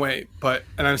ran away,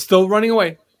 and I'm still running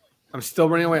away. I'm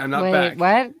not back.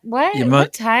 What?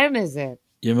 What time is it?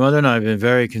 Your mother and I have been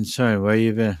very concerned. Where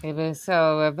you been? It was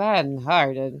so bad and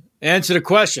hearted. Answer the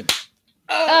question.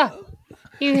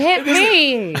 You hit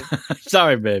me.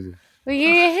 Sorry, baby. Well,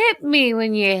 you hit me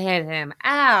when you hit him.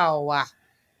 Ow.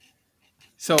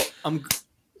 So I'm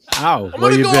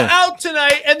gonna go out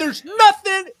tonight, and there's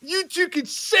nothing you two can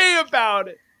say about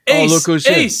it. Ace, look who's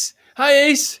Ace. Hi,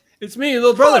 Ace. It's me, your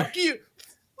little brother.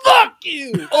 Fuck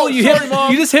you. Oh, you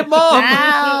just hit Mom.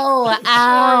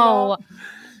 Ow.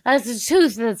 That's a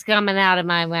tooth that's coming out of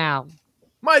my mouth.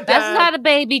 My dad. That's not a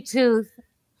baby tooth.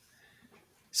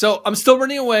 So I'm still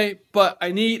running away, but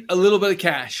I need a little bit of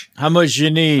cash. How much you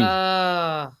need?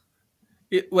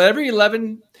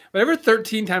 Whatever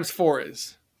 13 times 4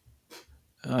 is.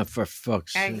 Oh, for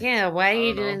fuck's sake. I can't. Why are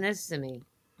you doing this to me?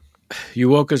 You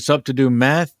woke us up to do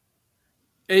math?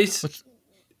 Ace,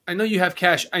 I know you have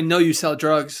cash. I know you sell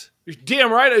drugs. You're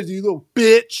damn right I do, you little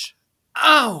bitch.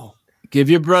 Ow. Give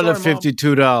your brother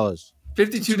 $52.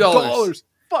 $52.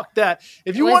 Fuck that.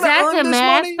 If you want to earn this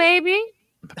money, baby?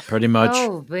 Pretty much.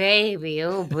 Oh, baby,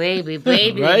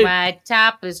 right? My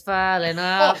top is falling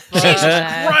off. Jesus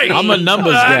Christ. I'm a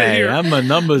numbers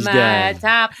guy. My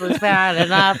top is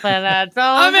falling off, and I don't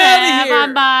I'm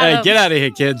out of here. Hey, get out of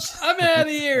here, kids. I'm out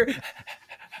of here.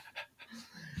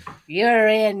 You're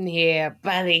in here,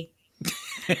 buddy.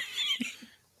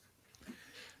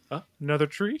 Another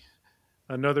tree?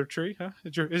 Another tree, huh?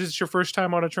 Is this your first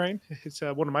time on a train? It's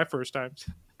one of my first times.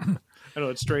 I know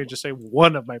it's strange to say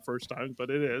one of my first times, but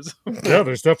it is. Yeah,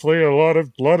 there's definitely a lot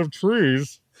of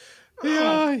trees.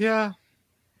 Yeah.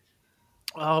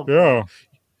 Oh, yeah.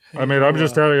 I mean, I'm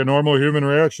just having a normal human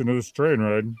reaction to this train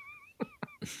ride.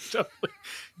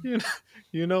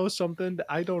 You know something?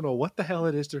 I don't know what the hell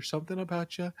it is. There's something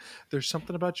about you. There's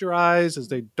something about your eyes as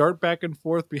they dart back and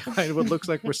forth behind what looks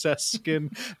like recessed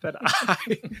skin that I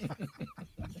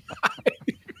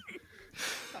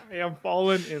am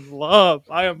falling in love.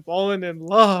 I am falling in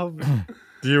love.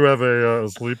 Do you have a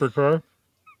sleeper car?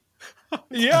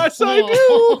 Yes, I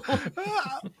do.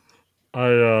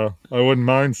 I wouldn't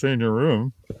mind seeing your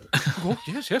room. Oh,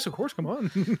 yes, of course. Come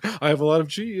on. I have a lot of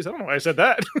cheese. I don't know why I said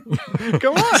that.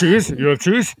 Come on. Cheese? You have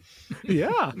cheese?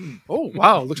 Yeah. Oh,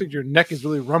 wow. Looks like your neck is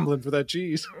really rumbling for that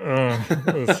cheese.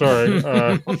 Sorry.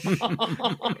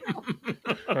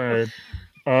 All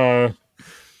right.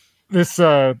 This,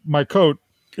 my coat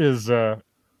is...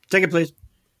 Take it, please.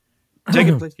 Take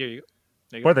it, please. Here you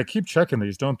go. Boy, they keep checking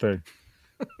these, don't they?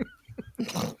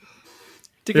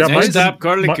 Yeah, mine's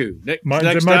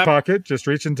in my pocket. Just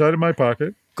reach inside of my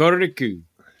pocket. Go to the queue.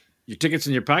 Your ticket's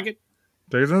in your pocket?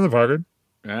 Ticket's in the pocket.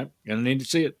 All right. Gonna need to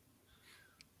see it.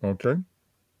 Okay.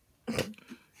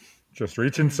 Just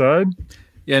reach inside.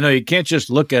 Yeah, no, you can't just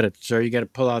look at it, sir. You got to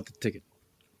pull out the ticket.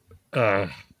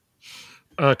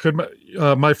 Could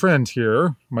my friend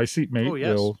here, my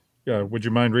seatmate, would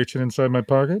you mind reaching inside my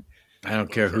pocket? I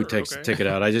don't care who takes the ticket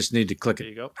out. I just need to click it. There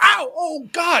you go. Ow! Oh,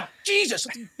 God! Jesus!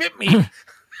 Something bit me.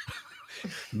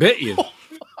 Bit you? Oh,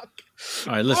 fuck.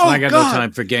 All right, listen, I got no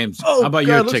time for games. How about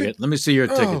your ticket? Let me see your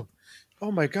ticket.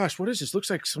 Oh, my gosh. What is this? Looks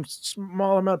like some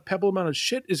pebble amount of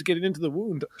shit is getting into the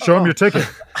wound. Show him your ticket.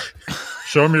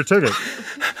 Show him your ticket.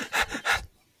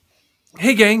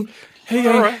 Hey, gang. Hey,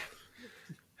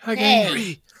 gang.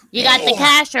 Hey, you got the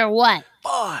cash or what?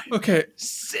 5. Okay.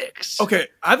 6. Okay,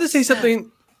 I have to say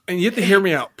something, and you have to hear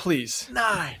me out, please.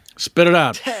 9. Spit it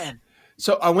out. 10.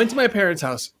 So I went to my parents'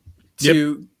 house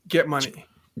to get money.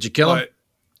 Did you kill him?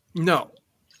 No,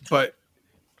 but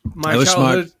my That was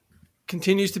childhood smart.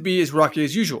 continues to be as rocky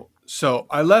as usual. So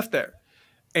I left there,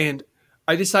 and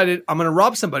I decided I'm going to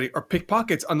rob somebody or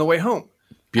pickpockets on the way home.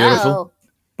 Beautiful. Oh.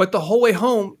 But the whole way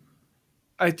home,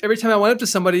 every time I went up to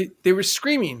somebody, they were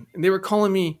screaming and they were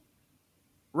calling me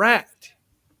rat.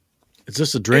 Is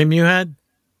this a dream you had?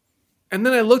 And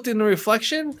then I looked in the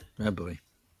reflection. Oh, boy.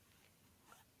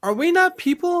 Are we not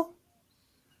people?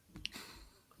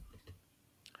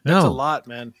 That's a No. lot,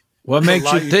 man. What That's a makes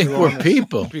lot you think threw we're on us.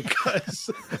 people? Because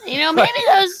Maybe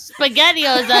those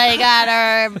SpaghettiOs I got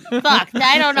are fucked.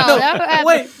 I don't know.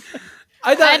 Wait.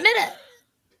 I admit it.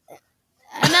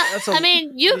 I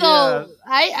mean, you go.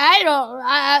 I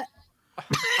don't.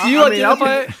 Do you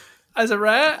identify as a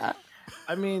rat?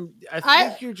 I mean, I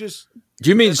think you're just. Do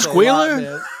you mean that's a lot, squealer?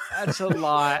 man. That's a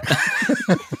lot.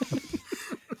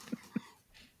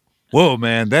 Whoa,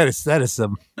 man, that is a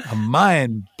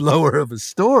mind blower of a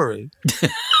story.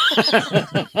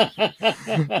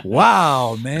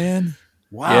 Wow, man.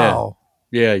 Wow.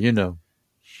 Yeah, you know.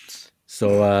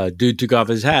 So dude took off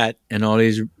his hat and all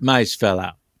these mice fell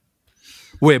out.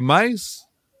 Wait, mice?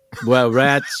 Well,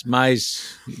 rats,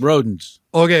 mice, rodents.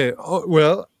 Okay. Oh,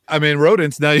 well, I mean,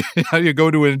 rodents. Now you go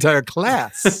to an entire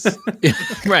class.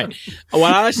 Right. Well,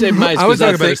 I say mice. I was 'cause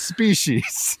talking about a think-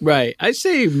 species. Right. I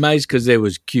say mice because they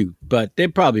was cute, but they're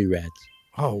probably rats.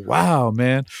 Oh wow,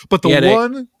 man! But the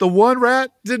Yeah, one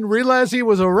rat didn't realize he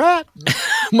was a rat.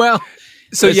 Well,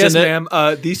 So listen, yes, that-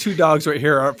 ma'am. These 2 dogs right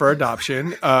here are for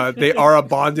adoption. They are a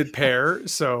bonded pair.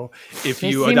 So if They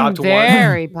you seem adopt one,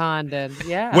 very bonded.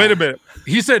 Yeah. Wait a minute.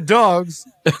 He said dogs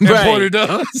and Right. pointed to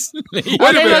us. Wait Oh,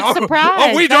 a they minute. look surprised.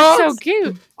 Are we That's dogs? so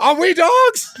cute. Are we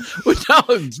dogs? We're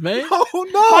dogs, man. Oh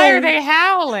no! Why are they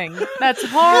howling? That's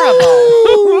horrible.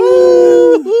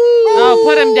 Oh,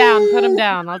 put him down. Put him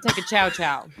down. I'll take a chow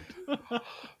chow.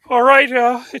 All right,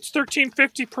 it's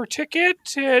 $13.50 per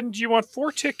ticket, and you want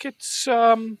 4 tickets.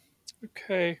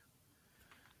 Okay.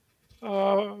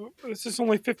 This is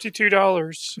only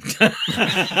 $52.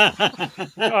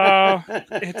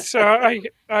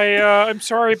 I'm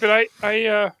sorry, but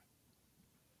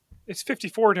it's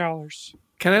 $54.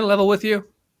 can I level with you?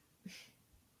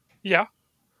 Yeah.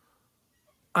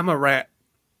 I'm a rat.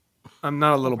 I'm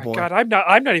not a little Oh boy. my God,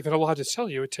 I'm not even allowed to sell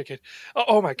you a ticket.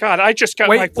 Oh my God, I just got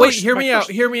my Wait, first. hear my me first-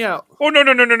 out. Hear me out. Oh no!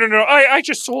 I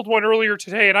just sold one earlier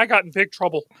today, and I got in big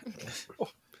trouble.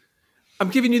 I'm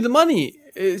giving you the money.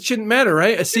 It shouldn't matter,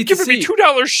 right? A seat You're to giving me seat.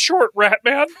 $2 short, rat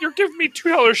man. You're giving me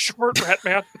 $2 short, rat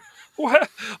man. What?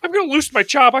 I'm gonna lose my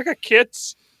job. I got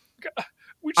kids.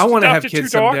 We just I want to have adopted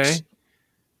kids 2 dogs. someday.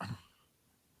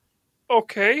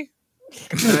 Okay.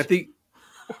 And I think.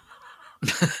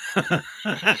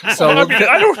 So I mean,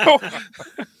 I don't know.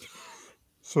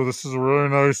 So this is a really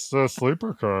nice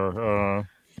sleeper car.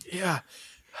 Yeah.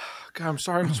 God, I'm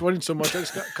sorry I'm sweating so much. I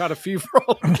just caught a fever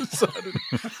all of a sudden.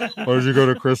 Why did you go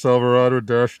to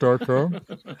ChrisAlvarado-com?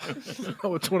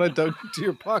 No, it's when I dug into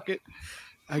your pocket.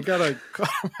 I got a cut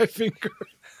on my finger.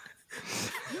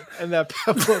 And that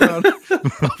pepper around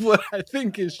what I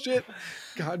think is shit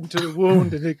got into the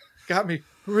wound, and it got me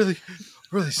really,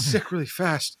 really sick really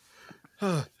fast.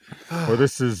 Well,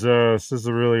 this is a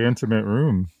really intimate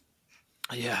room.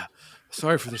 Yeah.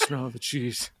 Sorry for the smell of the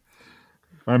cheese.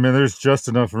 I mean, there's just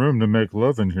enough room to make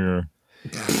love in here.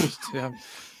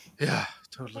 Yeah,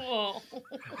 totally. Oh.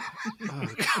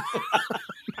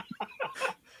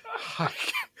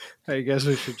 I guess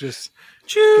we should just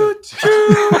choo chicka.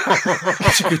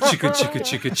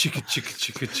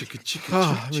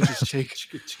 Oh, let me just take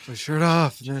my shirt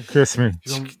off. And then Kiss me.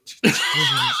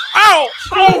 Ow!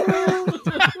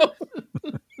 Oh!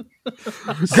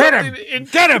 Get him!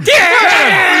 Get him!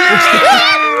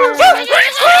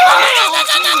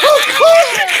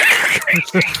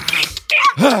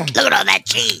 Look at all that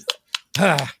cheese.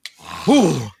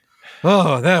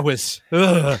 Oh, that was.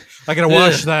 I gotta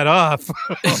wash that off.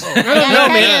 I know,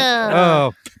 man.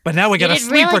 Oh, but now we got You a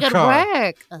did really sleeper good car.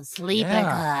 work. A sleeper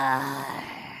car.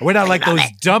 We're not like love those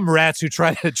it. dumb rats who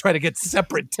try to get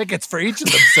separate tickets for each of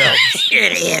themselves.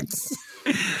 Idiots.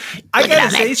 I Look at all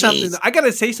gotta say that something. cheese. I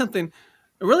gotta say something.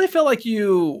 I really feel like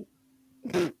you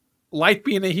like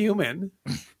being a human.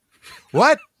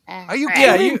 What? Are you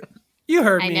Yeah, kidding? you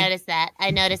heard I me. noticed that.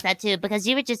 I noticed that too because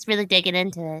you were just really digging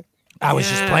into it. I was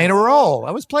just playing a role.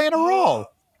 I was playing a role.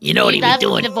 You know what he was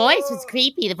doing? The voice was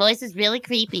creepy. The voice was really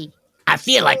creepy. I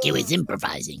feel like he was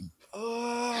improvising.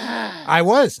 I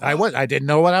was. I didn't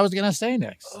know what I was going to say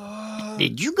next.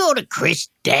 Did you go to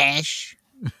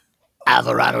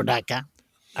Chris-Alvarado.com?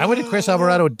 I went to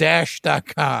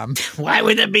ChrisAlvarado-.com. Why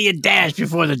would there be a dash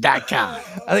before the .com?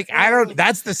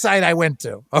 That's the site I went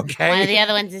to, okay? One of the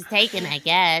other ones is taken, I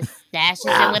guess. Dash is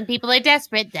when people are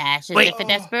desperate. Dash is for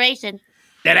desperation.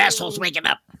 That asshole's waking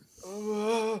up.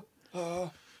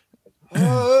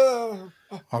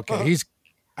 Okay,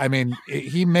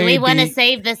 he may Do we want to be...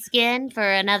 save the skin for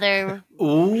another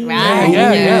round?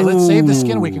 Yeah. Let's save the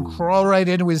skin. We can crawl right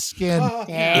into his skin.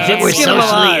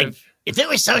 If it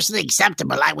were socially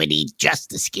acceptable, I would eat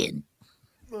just the skin.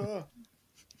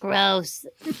 Gross.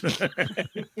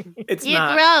 You're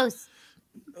not. Gross.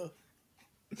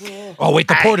 Oh wait,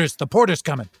 the porter's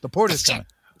coming. The porter's coming.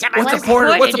 What's a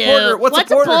porter? What's a porter? What's a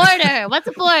porter? What's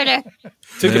a porter?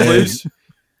 Ticket, please.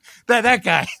 That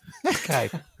guy.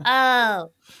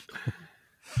 Oh.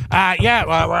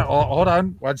 Yeah. Hold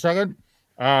on 1 second.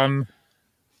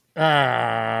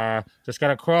 Just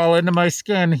gotta crawl into my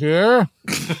skin here.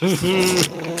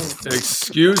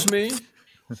 Excuse me.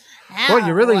 Well,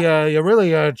 you're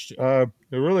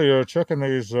really checking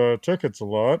these tickets a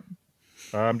lot.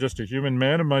 I'm just a human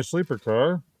man in my sleeper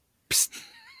car. Psst.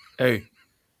 Hey,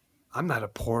 I'm not a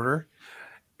porter.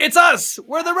 It's us.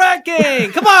 We're the Rat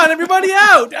Gang. Come on, everybody,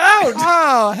 out.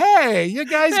 Oh, hey, you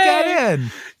guys got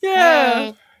in. Yeah.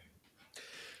 Hey.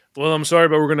 Well, I'm sorry,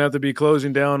 but we're going to have to be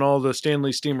closing down all the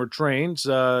Stanley Steamer trains.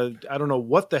 I don't know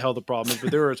what the hell the problem is,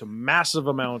 but there is a massive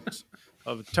amount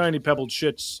of tiny pebbled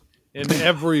shits in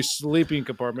every sleeping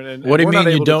compartment. And what do you we're mean not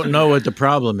you able to don't know what the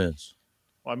problem is?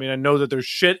 Well, I mean, I know that there's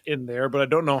shit in there, but I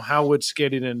don't know how it's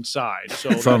getting inside.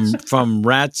 So from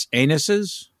rats'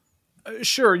 anuses?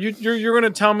 Sure, you're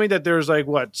going to tell me that there's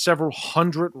several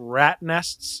hundred rat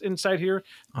nests inside here,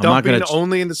 dumping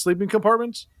only in the sleeping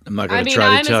compartments? I'm not going to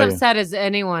try to tell you. I'm as upset as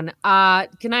anyone.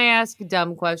 Can I ask a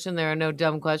dumb question? There are no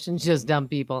dumb questions, just dumb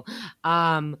people.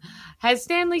 Has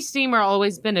Stanley Steamer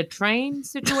always been a train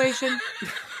situation?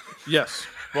 Yes.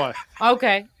 Why?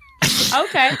 Okay.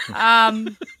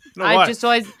 I'd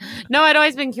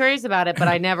always been curious about it, but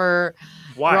I never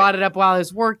brought it up while I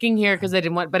was working here because I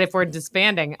didn't want. But if we're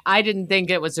disbanding, I didn't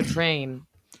think it was a train.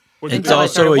 It's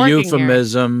also a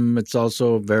euphemism. It's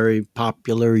also a very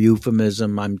popular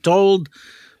euphemism, I'm told.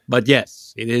 But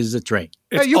yes, it is a train.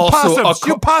 Hey, you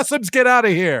possums, get out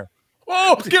of here.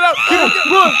 Oh, get out. Run.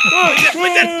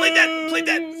 Play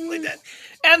that.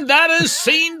 And that is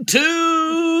scene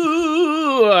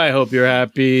 2. I hope you're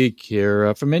happy.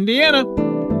 Kira from Indiana.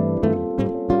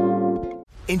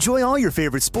 Enjoy all your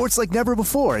favorite sports like never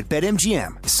before at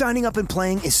BetMGM. Signing up and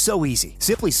playing is so easy.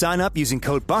 Simply sign up using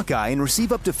code Buckeye and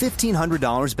receive up to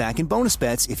 $1,500 back in bonus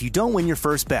bets if you don't win your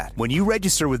first bet. When you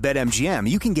register with BetMGM,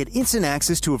 you can get instant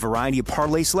access to a variety of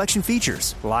parlay selection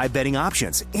features, live betting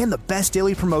options, and the best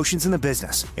daily promotions in the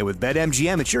business. And with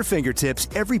BetMGM at your fingertips,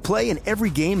 every play and every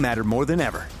game matter more than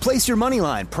ever. Place your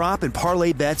moneyline, prop, and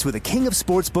parlay bets with the king of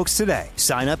sportsbooks today.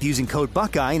 Sign up using code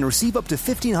Buckeye and receive up to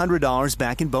 $1,500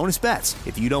 back in bonus bets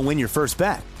if you don't win your first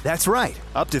bet. That's right,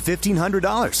 up to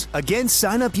 $1,500. Again,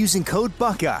 sign up using code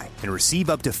Buckeye and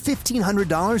receive up to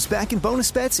 $1,500 back in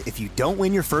bonus bets if you don't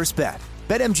win your first bet.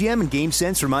 BetMGM and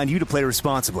GameSense remind you to play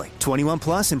responsibly. 21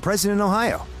 plus and present in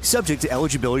Ohio. Subject to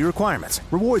eligibility requirements.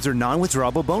 Rewards are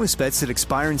non-withdrawable bonus bets that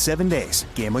expire in 7 days.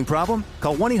 Gambling problem?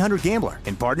 Call 1-800-GAMBLER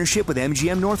in partnership with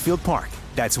MGM Northfield Park.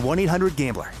 That's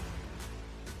 1-800-GAMBLER.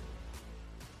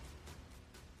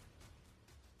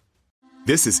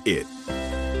 This is it.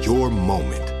 Your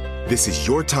moment. This is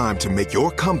your time to make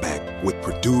your comeback with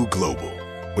Purdue Global.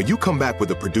 When you come back with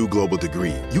a Purdue Global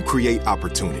degree, you create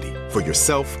opportunity for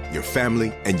yourself, your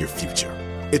family, and your future.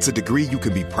 It's a degree you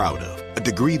can be proud of, a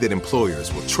degree that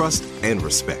employers will trust and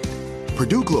respect.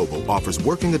 Purdue Global offers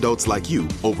working adults like you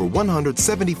over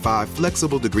 175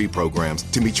 flexible degree programs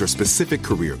to meet your specific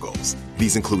career goals.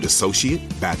 These include associate,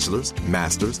 bachelor's,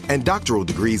 master's, and doctoral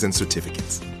degrees and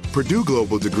certificates. Purdue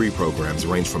Global degree programs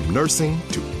range from nursing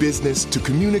to business to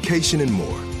communication and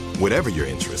more. Whatever your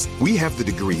interest, we have the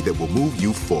degree that will move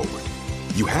you forward.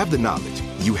 You have the knowledge,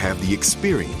 you have the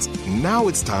experience. Now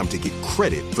it's time to get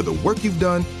credit for the work you've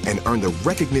done and earn the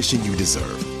recognition you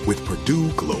deserve with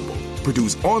Purdue Global,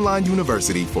 Purdue's online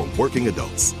university for working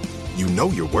adults. You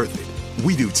know you're worth it.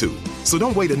 We do too. So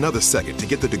don't wait another second to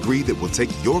get the degree that will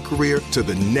take your career to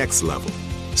the next level.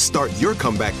 Start your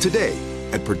comeback today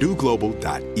at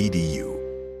purdueglobal.edu.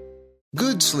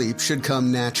 Good sleep should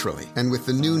come naturally, and with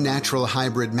the new Natural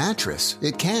Hybrid mattress,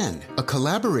 it can. A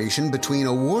collaboration between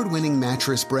award-winning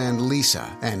mattress brand Leesa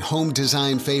and home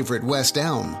design favorite West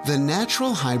Elm, the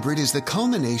Natural Hybrid is the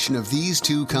culmination of these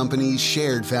two companies'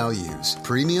 shared values: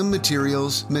 premium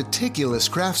materials, meticulous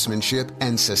craftsmanship,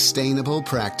 and sustainable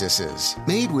practices.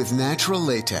 Made with natural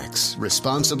latex,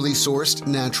 responsibly sourced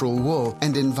natural wool,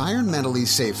 and environmentally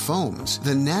safe foams,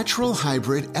 the Natural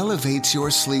Hybrid elevates your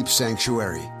sleep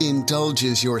sanctuary, indulges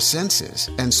your senses,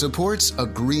 and supports a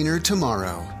greener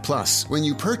tomorrow. Plus, when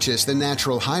you purchase the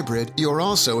Natural Hybrid, you're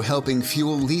also helping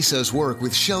fuel Leesa's work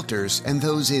with shelters and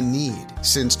those in need.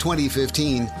 Since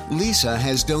 2015, Leesa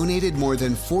has donated more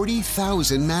than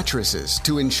 40,000 mattresses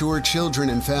to ensure children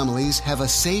and families have a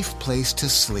safe place to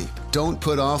sleep. Don't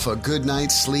put off a good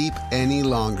night's sleep any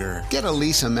longer. Get a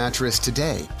Leesa mattress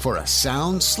today for a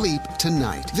sound sleep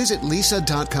tonight. Visit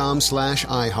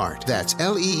leesa.com/iHeart. That's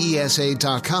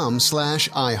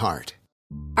LEESA.com/iHeart.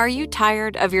 Are you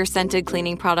tired of your scented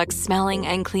cleaning products smelling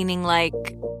and cleaning like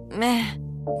meh?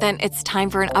 Then it's time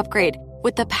for an upgrade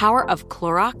with the power of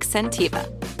Clorox Scentiva.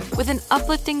 With an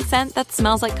uplifting scent that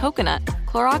smells like coconut,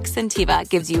 Clorox Scentiva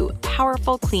gives you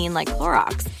powerful clean like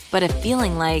Clorox, but a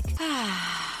feeling like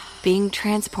being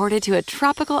transported to a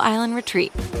tropical island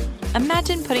retreat.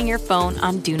 Imagine putting your phone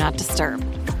on Do Not Disturb,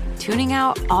 tuning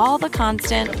out all the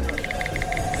constant,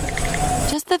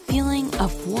 just the feeling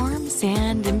of warm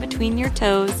sand in between your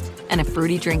toes and a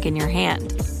fruity drink in your hand.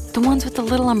 The ones with the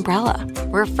little umbrella.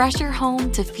 Refresh your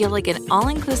home to feel like an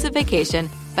all-inclusive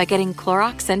vacation by getting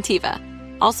Clorox Scentiva.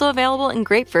 Also available in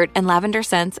grapefruit and lavender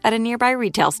scents at a nearby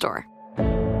retail store.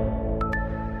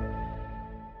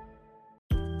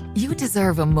 You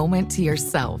deserve a moment to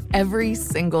yourself every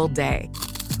single day.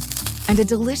 And a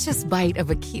delicious bite of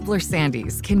a Keebler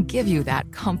Sandies can give you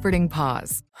that comforting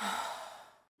pause.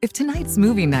 If tonight's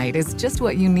movie night is just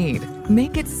what you need,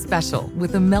 make it special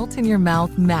with the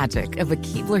melt-in-your-mouth magic of a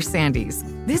Keebler Sandies.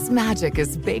 This magic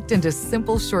is baked into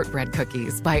simple shortbread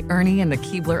cookies by Ernie and the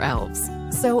Keebler Elves.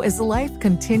 So as life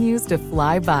continues to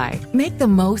fly by, make the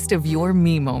most of your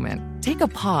me moment. Take a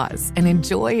pause and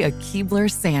enjoy a Keebler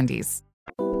Sandies.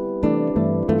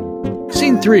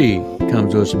 Scene 3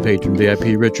 comes to us from patron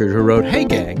VIP Richard, who wrote, "Hey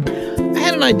gang, I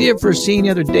had an idea for a scene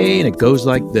the other day and it goes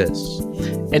like this.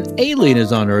 An alien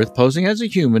is on Earth posing as a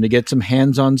human to get some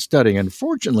hands-on studying.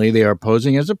 Unfortunately, they are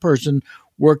posing as a person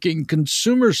working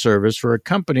consumer service for a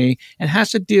company and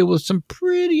has to deal with some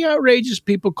pretty outrageous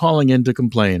people calling in to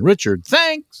complain. Richard,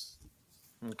 thanks."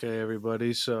 Okay,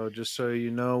 everybody. So just so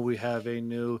you know, we have a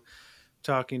new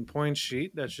talking point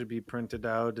sheet that should be printed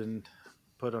out and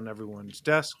put on everyone's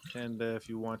desk. And if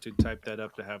you want to type that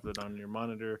up to have it on your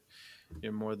monitor,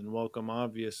 you're more than welcome,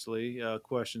 obviously.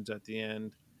 Questions at the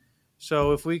end.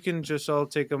 So if we can just all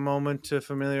take a moment to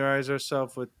familiarize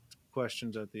ourselves with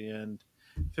questions at the end.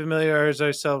 Familiarize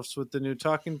ourselves with the new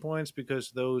talking points,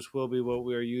 because those will be what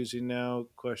we are using now.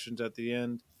 Questions at the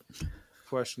end.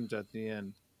 Questions at the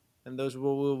end. And those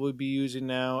we'll be using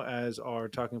now as our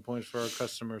talking points for our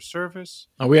customer service.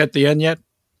 Are we at the end yet?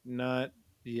 Not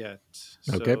yet.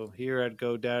 Okay. So here at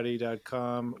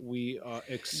GoDaddy.com, we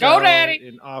excel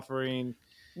in offering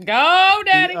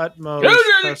GoDaddy the utmost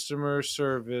customer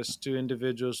service to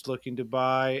individuals looking to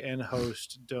buy and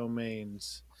host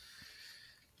domains.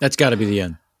 That's got to be the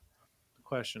end.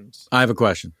 Questions? I have a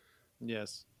question.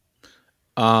 Yes.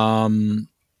 What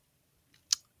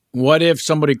if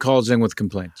somebody calls in with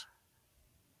complaints?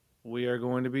 We are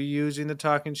going to be using the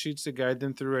talking sheets to guide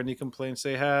them through any complaints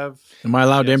they have. Am I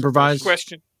allowed to improvise?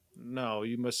 Question. No,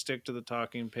 you must stick to the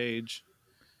talking page.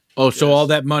 Oh, so all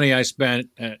that money I spent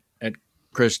at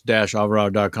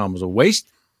Chris-Alvarado.com was a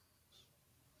waste?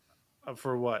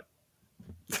 For what?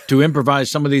 To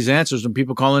improvise some of these answers when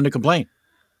people call in to complain.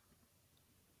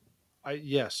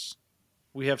 Yes.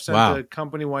 We have sent a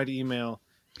company-wide email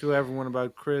to everyone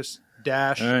about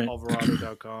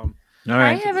Chris-Alvarado.com. All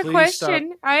right. I have a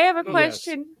question. Yes.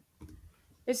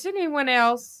 Is anyone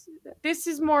else? This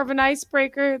is more of an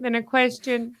icebreaker than a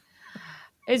question.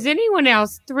 Is anyone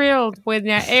else thrilled when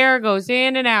the air goes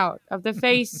in and out of the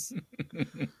face?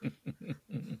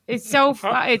 It's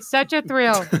it's such a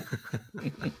thrill.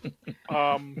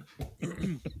 I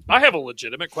have a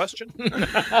legitimate question.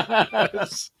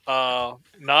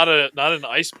 Not an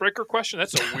icebreaker question.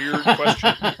 That's a weird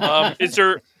question.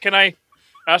 Can I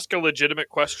ask a legitimate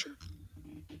question?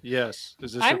 Yes.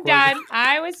 Is this I'm done.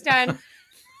 I was done.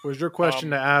 Was your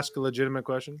question to ask a legitimate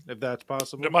question, if that's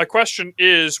possible? My question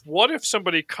is, what if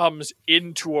somebody comes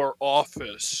into our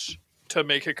office to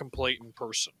make a complaint in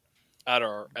person? at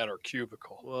our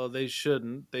cubicle. Well, they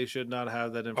shouldn't. They should not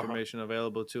have that information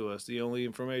available to us. The only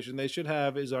information they should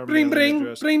have is our mailing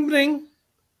address. Bring.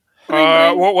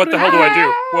 What the hell do I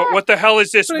do? What the hell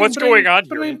is this? What's going on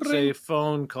here? It's a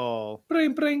phone call.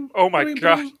 Bring. Oh my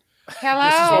god.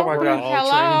 Hello. Oh my god.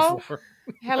 Hello.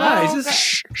 Hello. Hi, is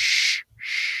this? Shh.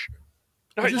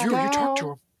 You talk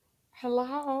to him.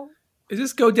 Hello. Is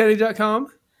this GoDaddy.com?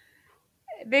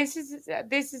 This is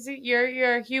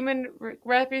your human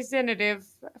representative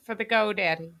for the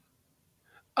GoDaddy.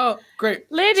 Oh,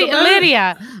 great.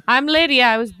 Lydia. I'm Lydia.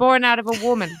 I was born out of a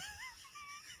woman.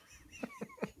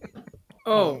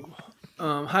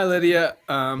 Hi, Lydia.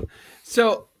 I'm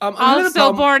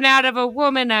also born out of a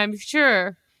woman, I'm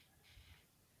sure.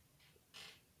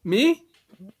 Me?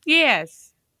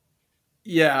 Yes.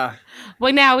 Yeah.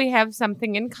 Well, now we have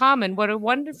something in common. What a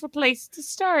wonderful place to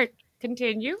start.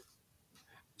 Continue.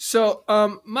 So,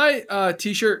 my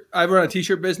t-shirt, I run a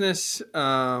t-shirt business,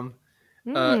 Graphicon,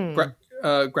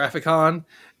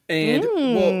 and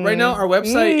well, right now our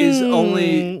website is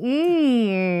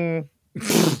only.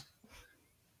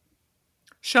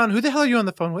 Sean, who the hell are you on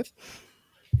the phone with?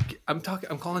 I'm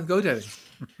calling GoDaddy.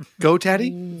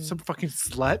 GoDaddy? Some fucking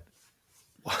slut?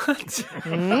 What?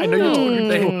 I know you're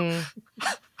talking.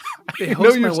 I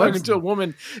know you're talking to a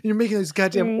woman. And you're making these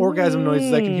goddamn orgasm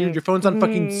noises. I can hear your phone's on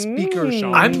fucking speaker,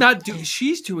 Sean. I'm not doing.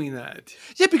 She's doing that.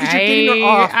 Yeah, because you're getting her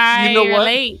off. You know what?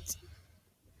 Relate.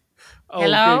 Oh,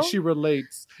 Hello? okay, she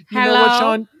relates. You Hello? know what,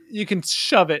 Sean? You can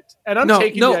shove it. And I'm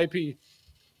taking the IP.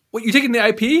 What, you taking the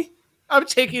IP? I'm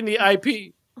taking the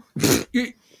IP.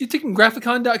 You're taking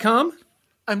Graphicon.com?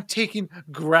 I'm taking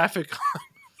Graphicon.com.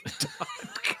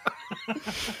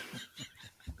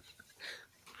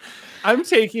 I'm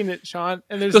taking it, Sean.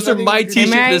 And there's those are my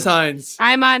t-shirt designs.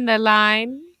 I'm on the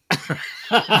line.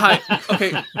 Hi.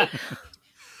 Okay.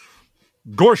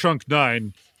 Gorshunk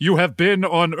 9, you have been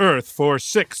on Earth for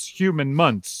 6 human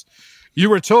months. You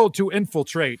were told to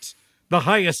infiltrate the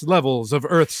highest levels of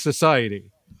Earth's society.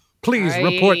 Please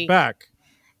report back.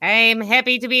 I'm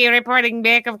happy to be reporting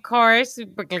back, of course.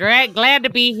 Glad to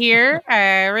be here.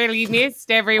 I really missed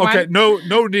everyone. Okay,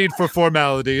 no need for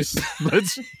formalities.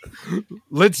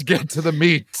 Let's get to the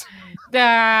meat.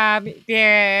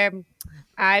 I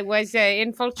was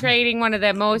infiltrating one of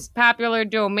the most popular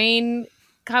domain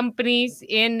companies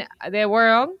in the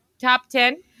world, top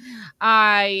 10.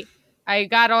 I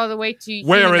got all the way to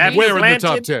where in the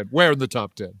top 10? Where in the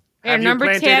top 10? Have you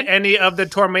planted any of the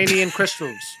Tormanian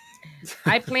crystals?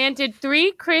 I planted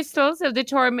 3 crystals of the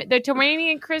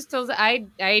Tormanian crystals. I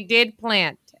did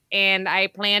plant, and I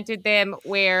planted them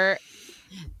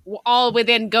all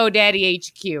within GoDaddy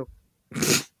HQ.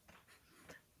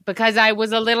 Because I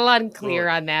was a little unclear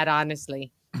on that,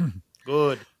 honestly.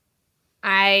 Good.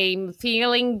 I'm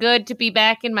feeling good to be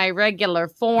back in my regular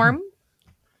form.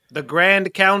 The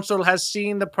Grand Council has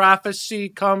seen the prophecy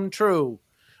come true.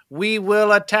 We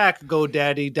will attack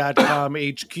GoDaddy.com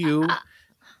HQ.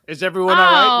 Is everyone all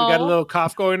right? We got a little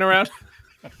cough going around.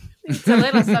 It's a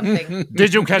little something.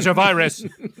 Did you catch a virus?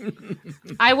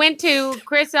 I went to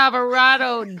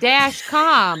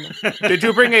ChrisAlvarado.com. Did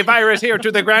you bring a virus here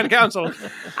to the Grand Council?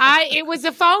 It was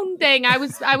a phone thing. I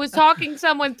was talking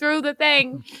someone through the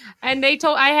thing, and they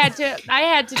told I had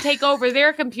to take over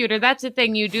their computer. That's the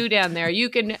thing you do down there. You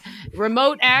can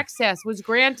remote access was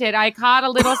granted. I caught a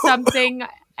little something,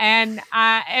 and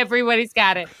everybody's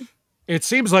got it. It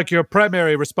seems like your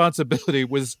primary responsibility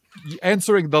was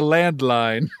answering the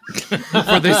landline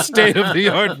for this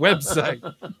state-of-the-art website.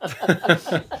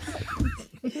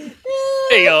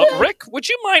 Hey, Rick, would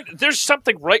you mind? There's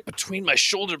something right between my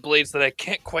shoulder blades that I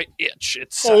can't quite itch.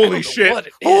 It's holy shit! What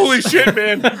it is. Holy shit,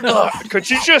 man! Could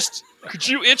you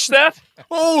itch that?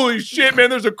 Holy shit,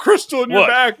 man! There's a crystal in your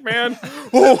back, man.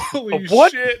 Holy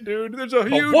shit, dude! There's a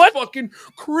huge fucking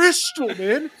crystal,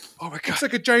 man. Oh my god! It's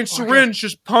like a giant syringe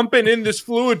just pumping in this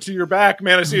fluid to your back,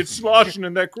 man. I see it sloshing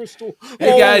in that crystal.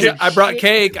 Hey guys, I brought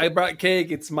cake.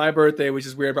 It's my birthday, which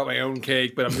is weird. I brought my own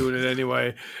cake, but I'm doing it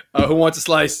anyway. Who wants a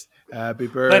slice? Happy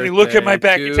birthday! Lenny, look at my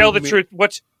back. Tell the truth.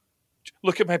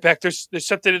 Look at my back. There's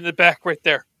something in the back right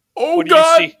there. Oh what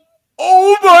God! Do you see?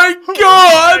 Oh my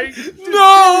God!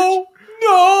 No!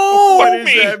 What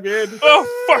is that, man? Oh,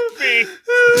 fuck me!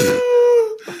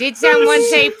 Did someone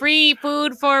say free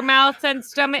food for mouth and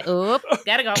stomach? Oop,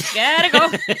 gotta go.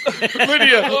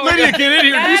 Lydia, get in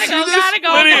here. Do you see this?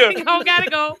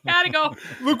 Gotta go.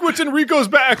 Look what's in Rico's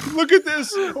back. Look at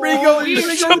this. Rico,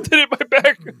 there's something in my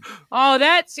back. Oh,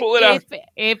 that's pull it out.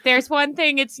 If there's one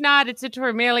thing, it's not. It's a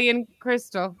Tormanian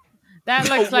crystal. That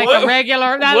looks like a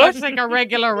regular. That looks like a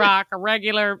regular rock. A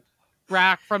regular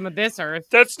rock from this earth.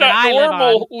 That's that not I live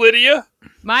normal, on. Lydia.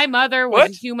 My mother was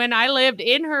What? human. I lived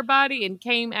in her body and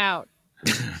came out.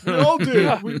 We all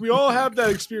did. We all have that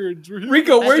experience.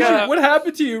 Rico, what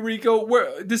happened to you, Rico?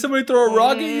 Where did somebody throw a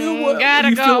rock at you? What, Gotta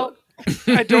you go.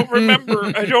 I don't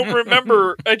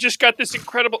remember. I just got this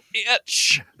incredible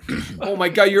itch. Oh my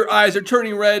god, your eyes are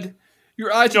turning red.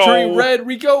 Your eyes are turning red,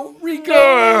 Rico.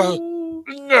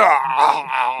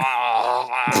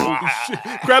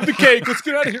 Grab the cake. Let's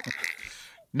get out of here.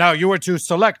 Now you are to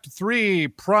select 3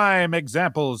 prime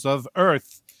examples of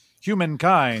Earth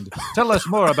humankind. Tell us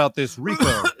more about this, Rico.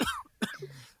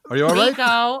 Are you all right?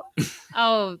 Rico.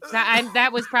 Oh, that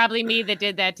was probably me that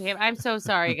did that to him. I'm so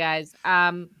sorry, guys.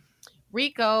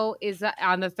 Rico is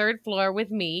on the 3rd floor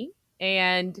with me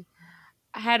and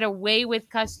had a way with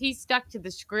he stuck to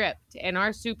the script, and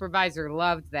our supervisor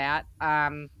loved that.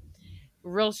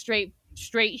 Real straight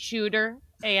shooter,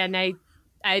 and I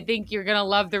think you're gonna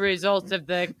love the results of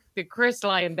the Chris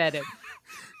I embedded.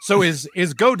 So is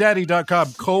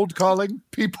GoDaddy.com cold calling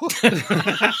people?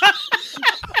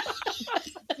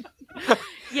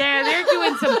 Yeah, they're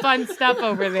doing some fun stuff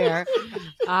over there.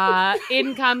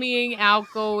 Incoming,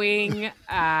 outgoing,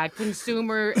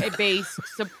 consumer-based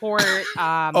support.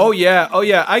 Oh yeah,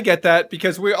 I get that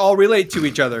because we all relate to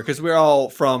each other because we're all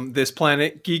from this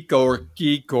planet, Geek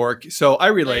Gork. So I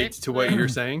relate to what you're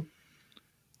saying.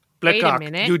 Wait a Blackcock,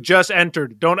 minute. you just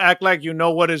entered. Don't act like you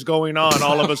know what is going on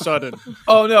all of a sudden.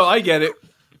 Oh no, I get it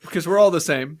because we're all the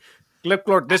same.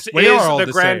 Glipglord, this We is are all the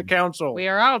the Grand same. Council. We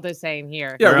are all the same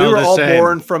here. Yeah, We're we all were the all same.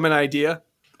 born from an idea.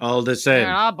 All the We're same.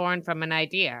 all born from an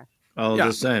idea. All Yeah.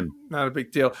 the same. Not a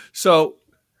big deal. So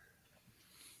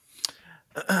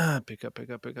Pick up.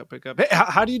 Hey,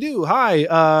 how do you do?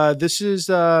 Hi, this is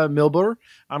Milbur.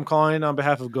 I'm calling on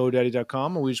behalf of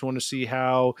GoDaddy.com, and we just want to see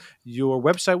how your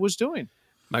website was doing.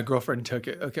 my girlfriend took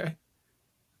it. Okay.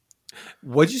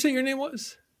 What'd you say your name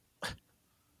was?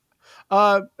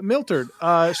 Milterd,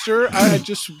 sir, I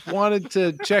just wanted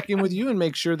to check in with you and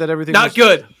make sure that everything Not was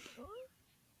good.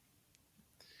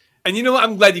 And you know what?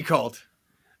 I'm glad you called.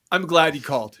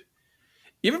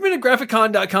 You ever been to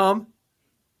graphicon.com?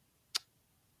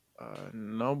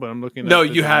 No, but I'm looking. No, at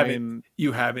the you domain. haven't.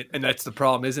 You haven't, and that's the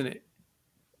problem, isn't it?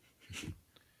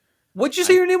 What'd you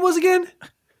say your name was again?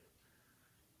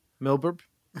 Milburb.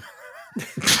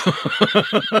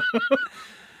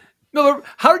 Miller,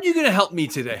 how are you going to help me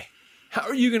today? How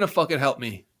are you going to fucking help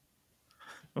me?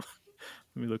 Let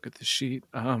me look at the sheet.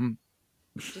 You going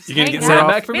to hang get Sam up.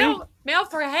 back for me?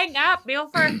 Milford, hang up.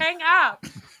 Milford, hang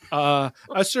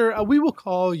up. Sir, we will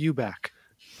call you back.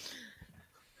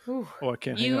 Whew. Oh, I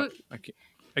can't You- hang up.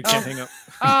 I can't hang up.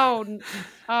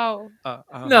 Oh.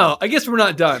 No, I guess we're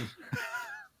not done.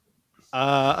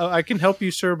 I can help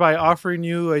you, sir, by offering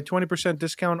you a 20%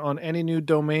 discount on any new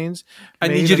domains. I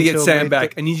need you to get Sam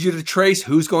back. I need you to trace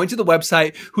who's going to the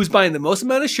website, who's buying the most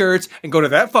amount of shirts, and go to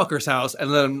that fucker's house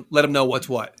and let him know what's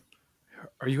what.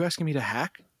 Are you asking me to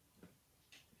hack?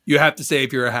 You have to say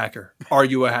if you're a hacker. Are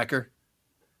you a hacker?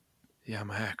 Yeah, I'm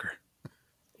a hacker.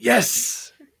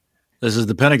 Yes. This is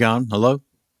the Pentagon. Hello?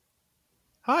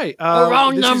 Hi.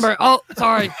 Wrong this number. is- Oh,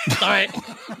 sorry. Sorry.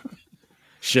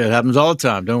 Shit happens all the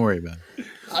time. Don't worry about it.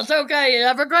 That's okay.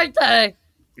 Have a great day.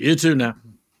 You too now.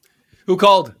 Who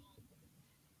called?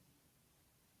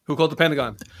 Who called the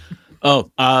Pentagon?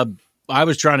 Oh, I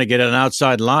was trying to get an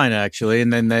outside line, actually,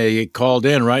 and then they called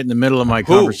in right in the middle of my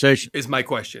Who conversation. is my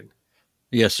question.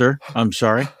 Yes, sir. I'm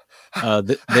sorry.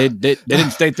 They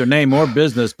didn't state their name or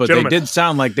business, but Gentlemen. they did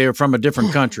sound like they were from a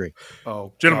different country.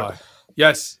 Oh, Gentlemen. God.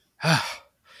 Yes.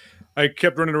 I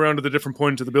kept running around to the different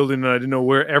points of the building, and I didn't know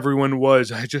where everyone was.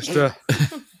 I just Catch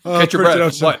your printed breath.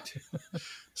 out What?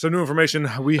 some new information.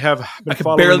 We have been I can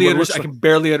following barely what looks I like- can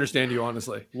barely understand you,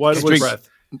 honestly. What Catch was- your breath.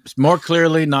 More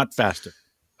clearly, not faster.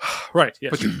 Right.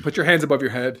 Yes. Put your hands above your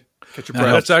head. Catch your Uh,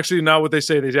 breath. That's actually not what they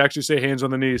say. They actually say hands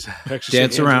on the knees. They actually say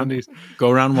Dance hands on around. the knees.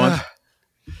 Go around once.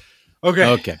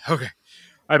 Okay.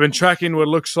 I've been tracking what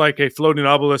looks like a floating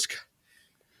obelisk.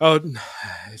 Oh, You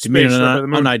mean space an right by the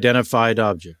moon. unidentified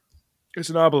object? It's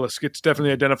an obelisk. It's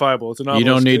definitely identifiable. It's an You obelisk.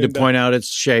 don't need to And, point out its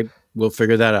shape. We'll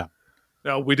figure that out.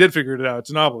 No, we did figure it out. It's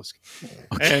an obelisk.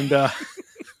 And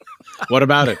What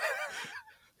about it?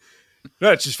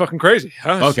 no, it's just fucking crazy.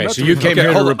 Huh? It's Okay, nuts. so you came here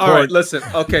to hold on. report. All right, listen.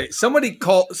 Okay, somebody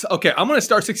call. Okay, I'm going to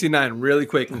start 69 really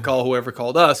quick and call whoever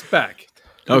called us back.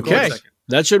 Hold on a Okay, second.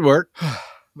 that should work. I'm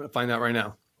going to find out right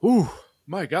now. Ooh,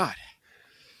 my God.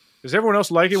 Does everyone else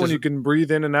like it when you can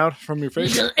breathe in and out from your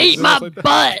face? You can eat Does my it like that?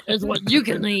 butt is what you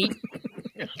can eat.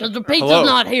 Because the pizza's Hello?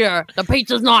 not here. The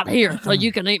pizza's not here. So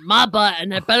you can eat my butt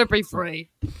and it better be free.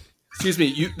 Excuse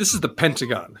me. This is the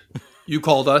Pentagon. You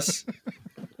called us.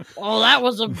 Oh, that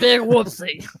was a big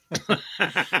whoopsie.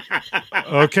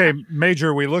 Okay,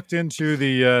 Major, we looked into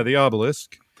the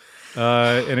obelisk,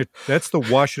 and that's the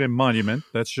Washington Monument.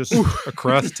 That's just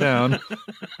across town.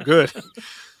 Good.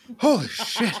 Holy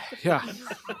shit! Yeah.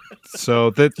 So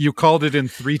that you called it in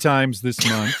 3 times this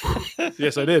month.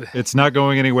 Yes, I did. It's not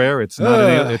going anywhere. It's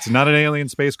not. It's not an alien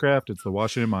spacecraft. It's the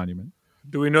Washington Monument.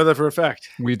 Do we know that for a fact?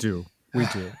 We do. We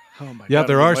do. Oh my Yeah, God,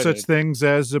 there we are might such have. things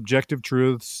as objective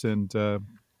truths, and Do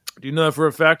you know that for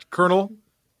a fact, Colonel?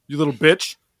 You little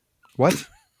bitch. What?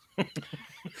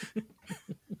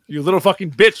 You little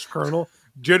fucking bitch, Colonel.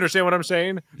 Do you understand what I'm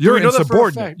saying? You're Do we know that for a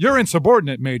insubordinate. fact? You're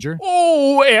insubordinate, Major.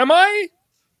 Oh, am I?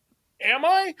 Am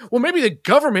I? Well, maybe the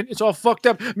government is all fucked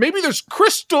up. Maybe there's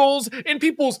crystals in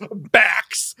people's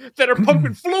backs that are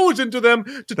pumping fluids into them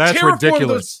to That's terraform ridiculous.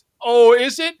 those. Oh,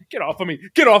 is it? Get off of me.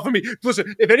 Get off of me.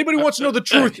 Listen, if anybody wants to know the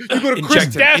truth, you go to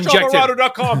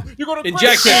chris-alvarado.com. You go to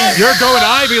Inject Chris- him. You're going to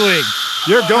Ivy League.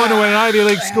 You're going to an Ivy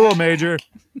League school, Major.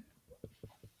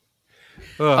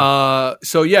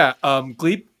 So yeah,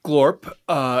 Gleep Glorp.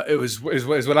 Is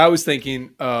what I was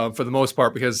thinking for the most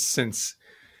part, because since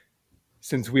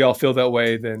we all feel that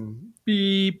way, then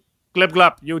beep. Glip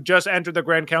glop, you just entered the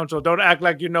Grand Council. Don't act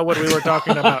like you know what we were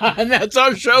talking about. And that's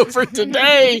our show for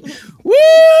today. Woo!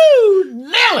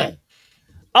 Nail it!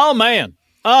 Oh, man.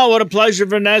 Oh, what a pleasure,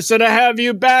 Vanessa, to have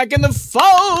you back in the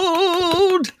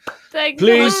fold. Thanks so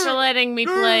Please. much for letting me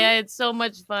play. I had so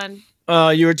much fun.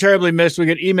 You were terribly missed. We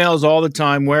get emails all the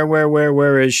time.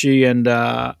 Where is she? And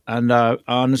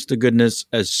honest to goodness,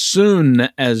 as soon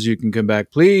as you can come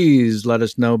back, please let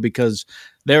us know, because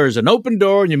there is an open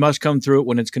door and you must come through it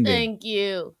when it's convenient. Thank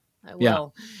you. I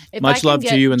will. Yeah. If Much I can love to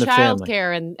get you and the family.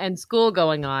 childcare and school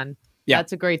going on. Yeah.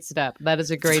 That's a great step. That is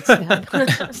a great step.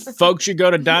 Folks, you go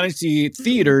to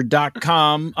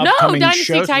dynastytheater.com. No, Upcoming Dynasty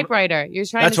shows. Typewriter. You're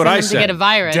trying That's to what send I them said. to get a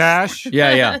virus.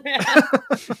 Yeah.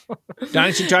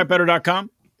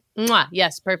 dynastytypewriter.com. Mwah.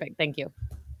 Yes, perfect. Thank you.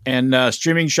 And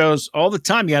streaming shows all the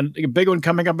time. You got a big one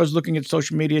coming up. I was looking at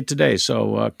social media today.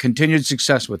 So continued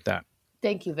success with that.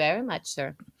 Thank you very much,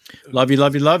 sir. Love you,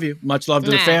 love you, love you. Much love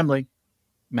to the Nah. family.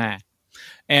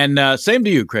 And same to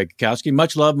you, Craig Kukowski.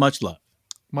 Much love, much love.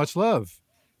 Much love.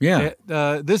 Yeah.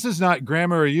 This is not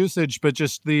grammar or usage, but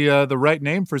just the right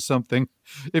name for something.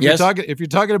 If Yes. you're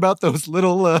talking about those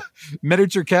little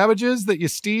miniature cabbages that you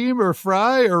steam or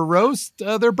fry or roast,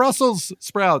 they're Brussels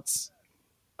sprouts.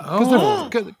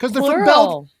 Because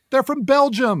they're from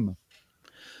Belgium.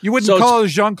 You wouldn't So call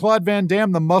Jean-Claude Van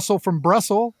Damme the muscle from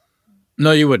Brussels.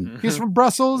 No, you wouldn't. He's from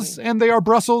Brussels, and they are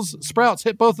Brussels sprouts.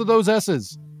 Hit both of those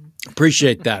S's.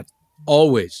 Appreciate that.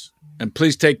 Always. And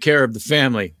please take care of the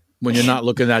family when you're not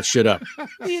looking that shit up.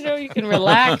 You know, you can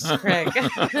relax, Craig.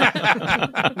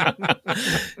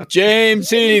 James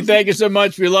Heaney, thank you so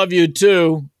much. We love you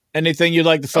too. Anything you'd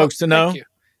like the folks to know?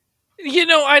 You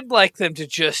know, I'd like them to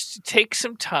just take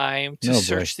some time to Oh, boy.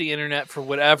 search the internet for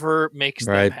whatever makes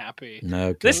Right. them happy.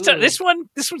 Okay. This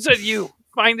one's on you.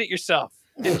 Find it yourself.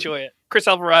 Enjoy it.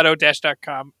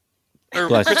 ChrisAlvarado-.com or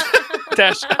Bless you.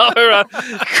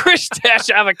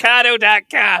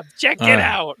 Chris-avocado.com. Check All it right.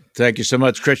 out. Thank you so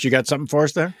much. Chris, you got something for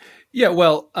us there? Yeah,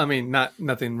 well, I mean,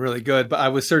 nothing really good, but I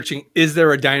was searching, is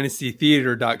there a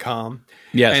dynastytheater.com?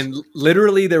 Yes. And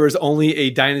literally there was only a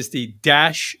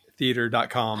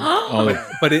dynasty-theater.com.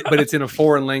 but it's in a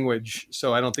foreign language,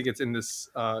 so I don't think it's in this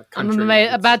country.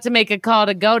 I'm about to make a call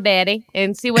to GoDaddy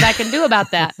and see what I can do about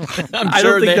that. I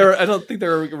don't think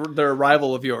they're a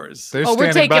rival of yours. They're Oh,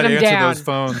 we're standing by taking to them answer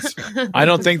down. those phones. I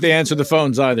don't think they answer the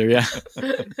phones either. Yeah.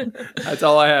 That's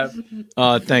all I have.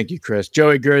 Thank you, Chris.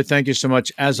 Joey Gurr, thank you so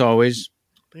much, as always.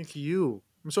 Thank you.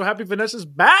 I'm so happy Vanessa's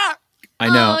back. I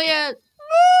know. Oh, yeah.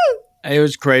 It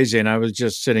was crazy, and I was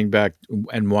just sitting back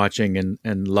and watching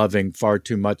and loving far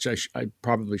too much. I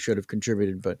probably should have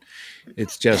contributed, but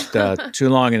it's just too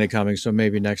long in the coming, so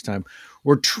maybe next time.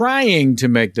 We're trying to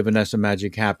make the Vanessa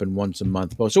Magic happen once a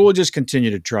month, so we'll just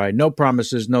continue to try. No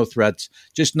promises, no threats.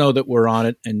 Just know that we're on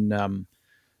it, and I'm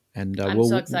we'll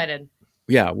so excited.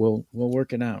 Yeah, we'll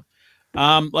work it out.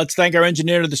 Let's thank our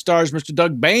engineer to the stars, Mr.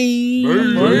 Doug Bain.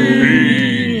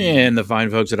 And the fine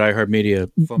folks at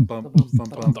iHeartMedia.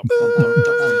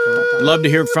 Love to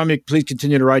hear from you. Please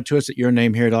continue to write to us at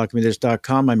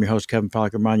yournamehere@alchemythis.com. I'm your host, Kevin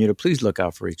Pollak. Remind you to please look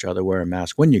out for each other. Wear a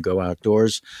mask when you go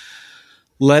outdoors.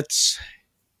 Let's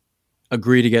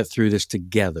agree to get through this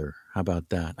together. How about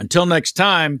that? Until next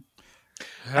time.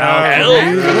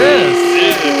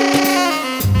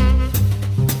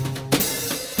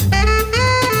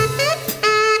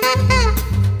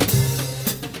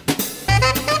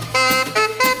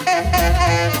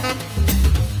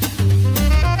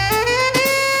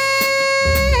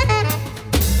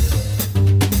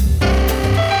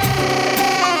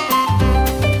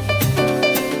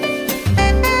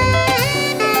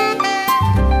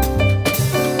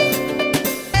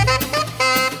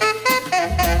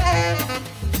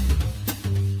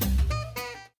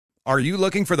 Are you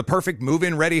looking for the perfect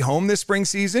move-in ready home this spring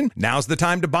season? Now's the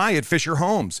time to buy at Fisher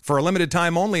Homes. For a limited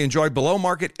time only, enjoy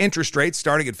below-market interest rates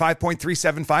starting at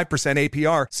 5.375%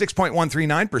 APR,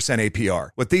 6.139% APR.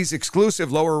 With these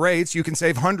exclusive lower rates, you can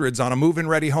save hundreds on a move-in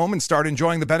ready home and start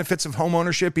enjoying the benefits of home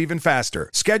ownership even faster.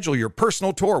 Schedule your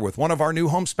personal tour with one of our new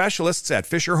home specialists at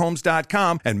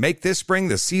FisherHomes.com and make this spring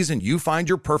the season you find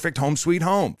your perfect home sweet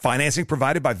home. Financing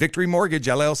provided by Victory Mortgage,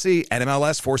 LLC,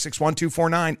 NMLS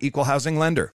 461249, Equal Housing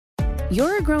Lender.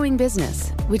 You're a growing business,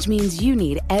 which means you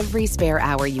need every spare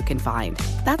hour you can find.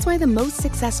 That's why the most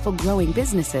successful growing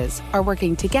businesses are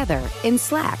working together in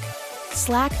Slack.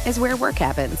 Slack is where work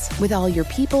happens, with all your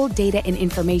people, data, and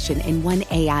information in one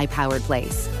AI-powered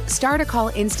place. Start a call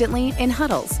instantly in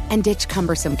huddles and ditch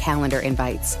cumbersome calendar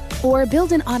invites. Or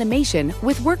build an automation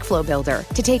with Workflow Builder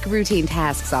to take routine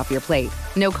tasks off your plate.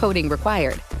 No coding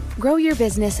required. Grow your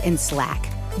business in Slack.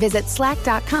 Visit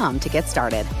slack.com to get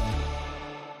started.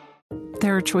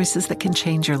 There are choices that can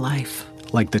change your life.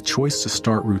 Like the choice to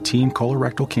start routine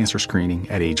colorectal cancer screening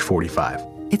at age 45.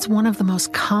 It's one of the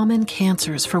most common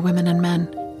cancers for women and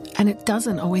men, and it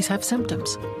doesn't always have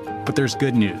symptoms. But there's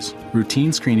good news.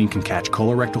 Routine screening can catch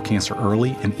colorectal cancer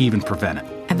early and even prevent it.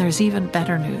 And there's even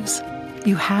better news.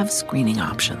 You have screening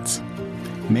options.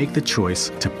 Make the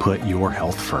choice to put your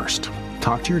health first.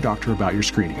 Talk to your doctor about your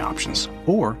screening options,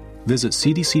 or visit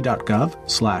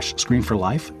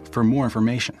cdc.gov/screenforlife for more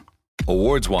information.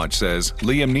 Awards Watch says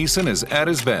Liam Neeson is at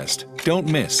his best. Don't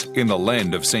miss In the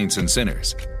Land of Saints and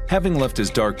Sinners. Having left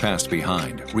his dark past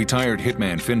behind, retired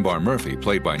hitman Finbar Murphy,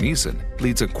 played by Neeson,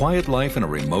 leads a quiet life in a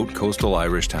remote coastal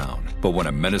Irish town. But when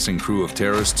a menacing crew of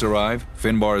terrorists arrive,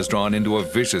 Finbar is drawn into a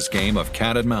vicious game of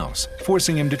cat and mouse,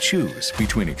 forcing him to choose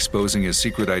between exposing his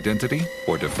secret identity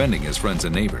or defending his friends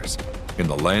and neighbors. In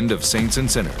the Land of Saints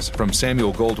and Sinners, from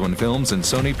Samuel Goldwyn Films and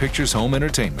Sony Pictures Home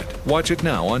Entertainment. Watch it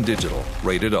now on digital.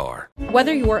 Rated R.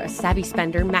 Whether you're a savvy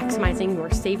spender maximizing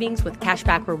your savings with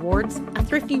cashback rewards, a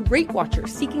thrifty rate watcher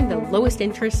seeking the lowest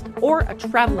interest, or a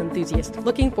travel enthusiast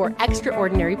looking for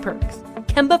extraordinary perks,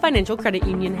 Kemba Financial Credit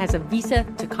Union has a visa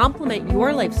to complement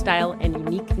your lifestyle and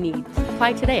unique needs.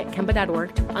 Apply today at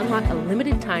Kemba.org to unlock a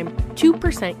limited-time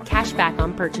 2% cash back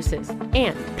on purchases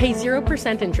and pay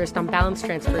 0% interest on balance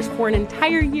transfers for an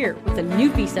entire year with a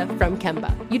new visa from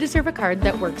Kemba. You deserve a card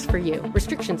that works for you.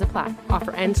 Restrictions apply.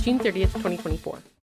 Offer ends June 30th, 2024.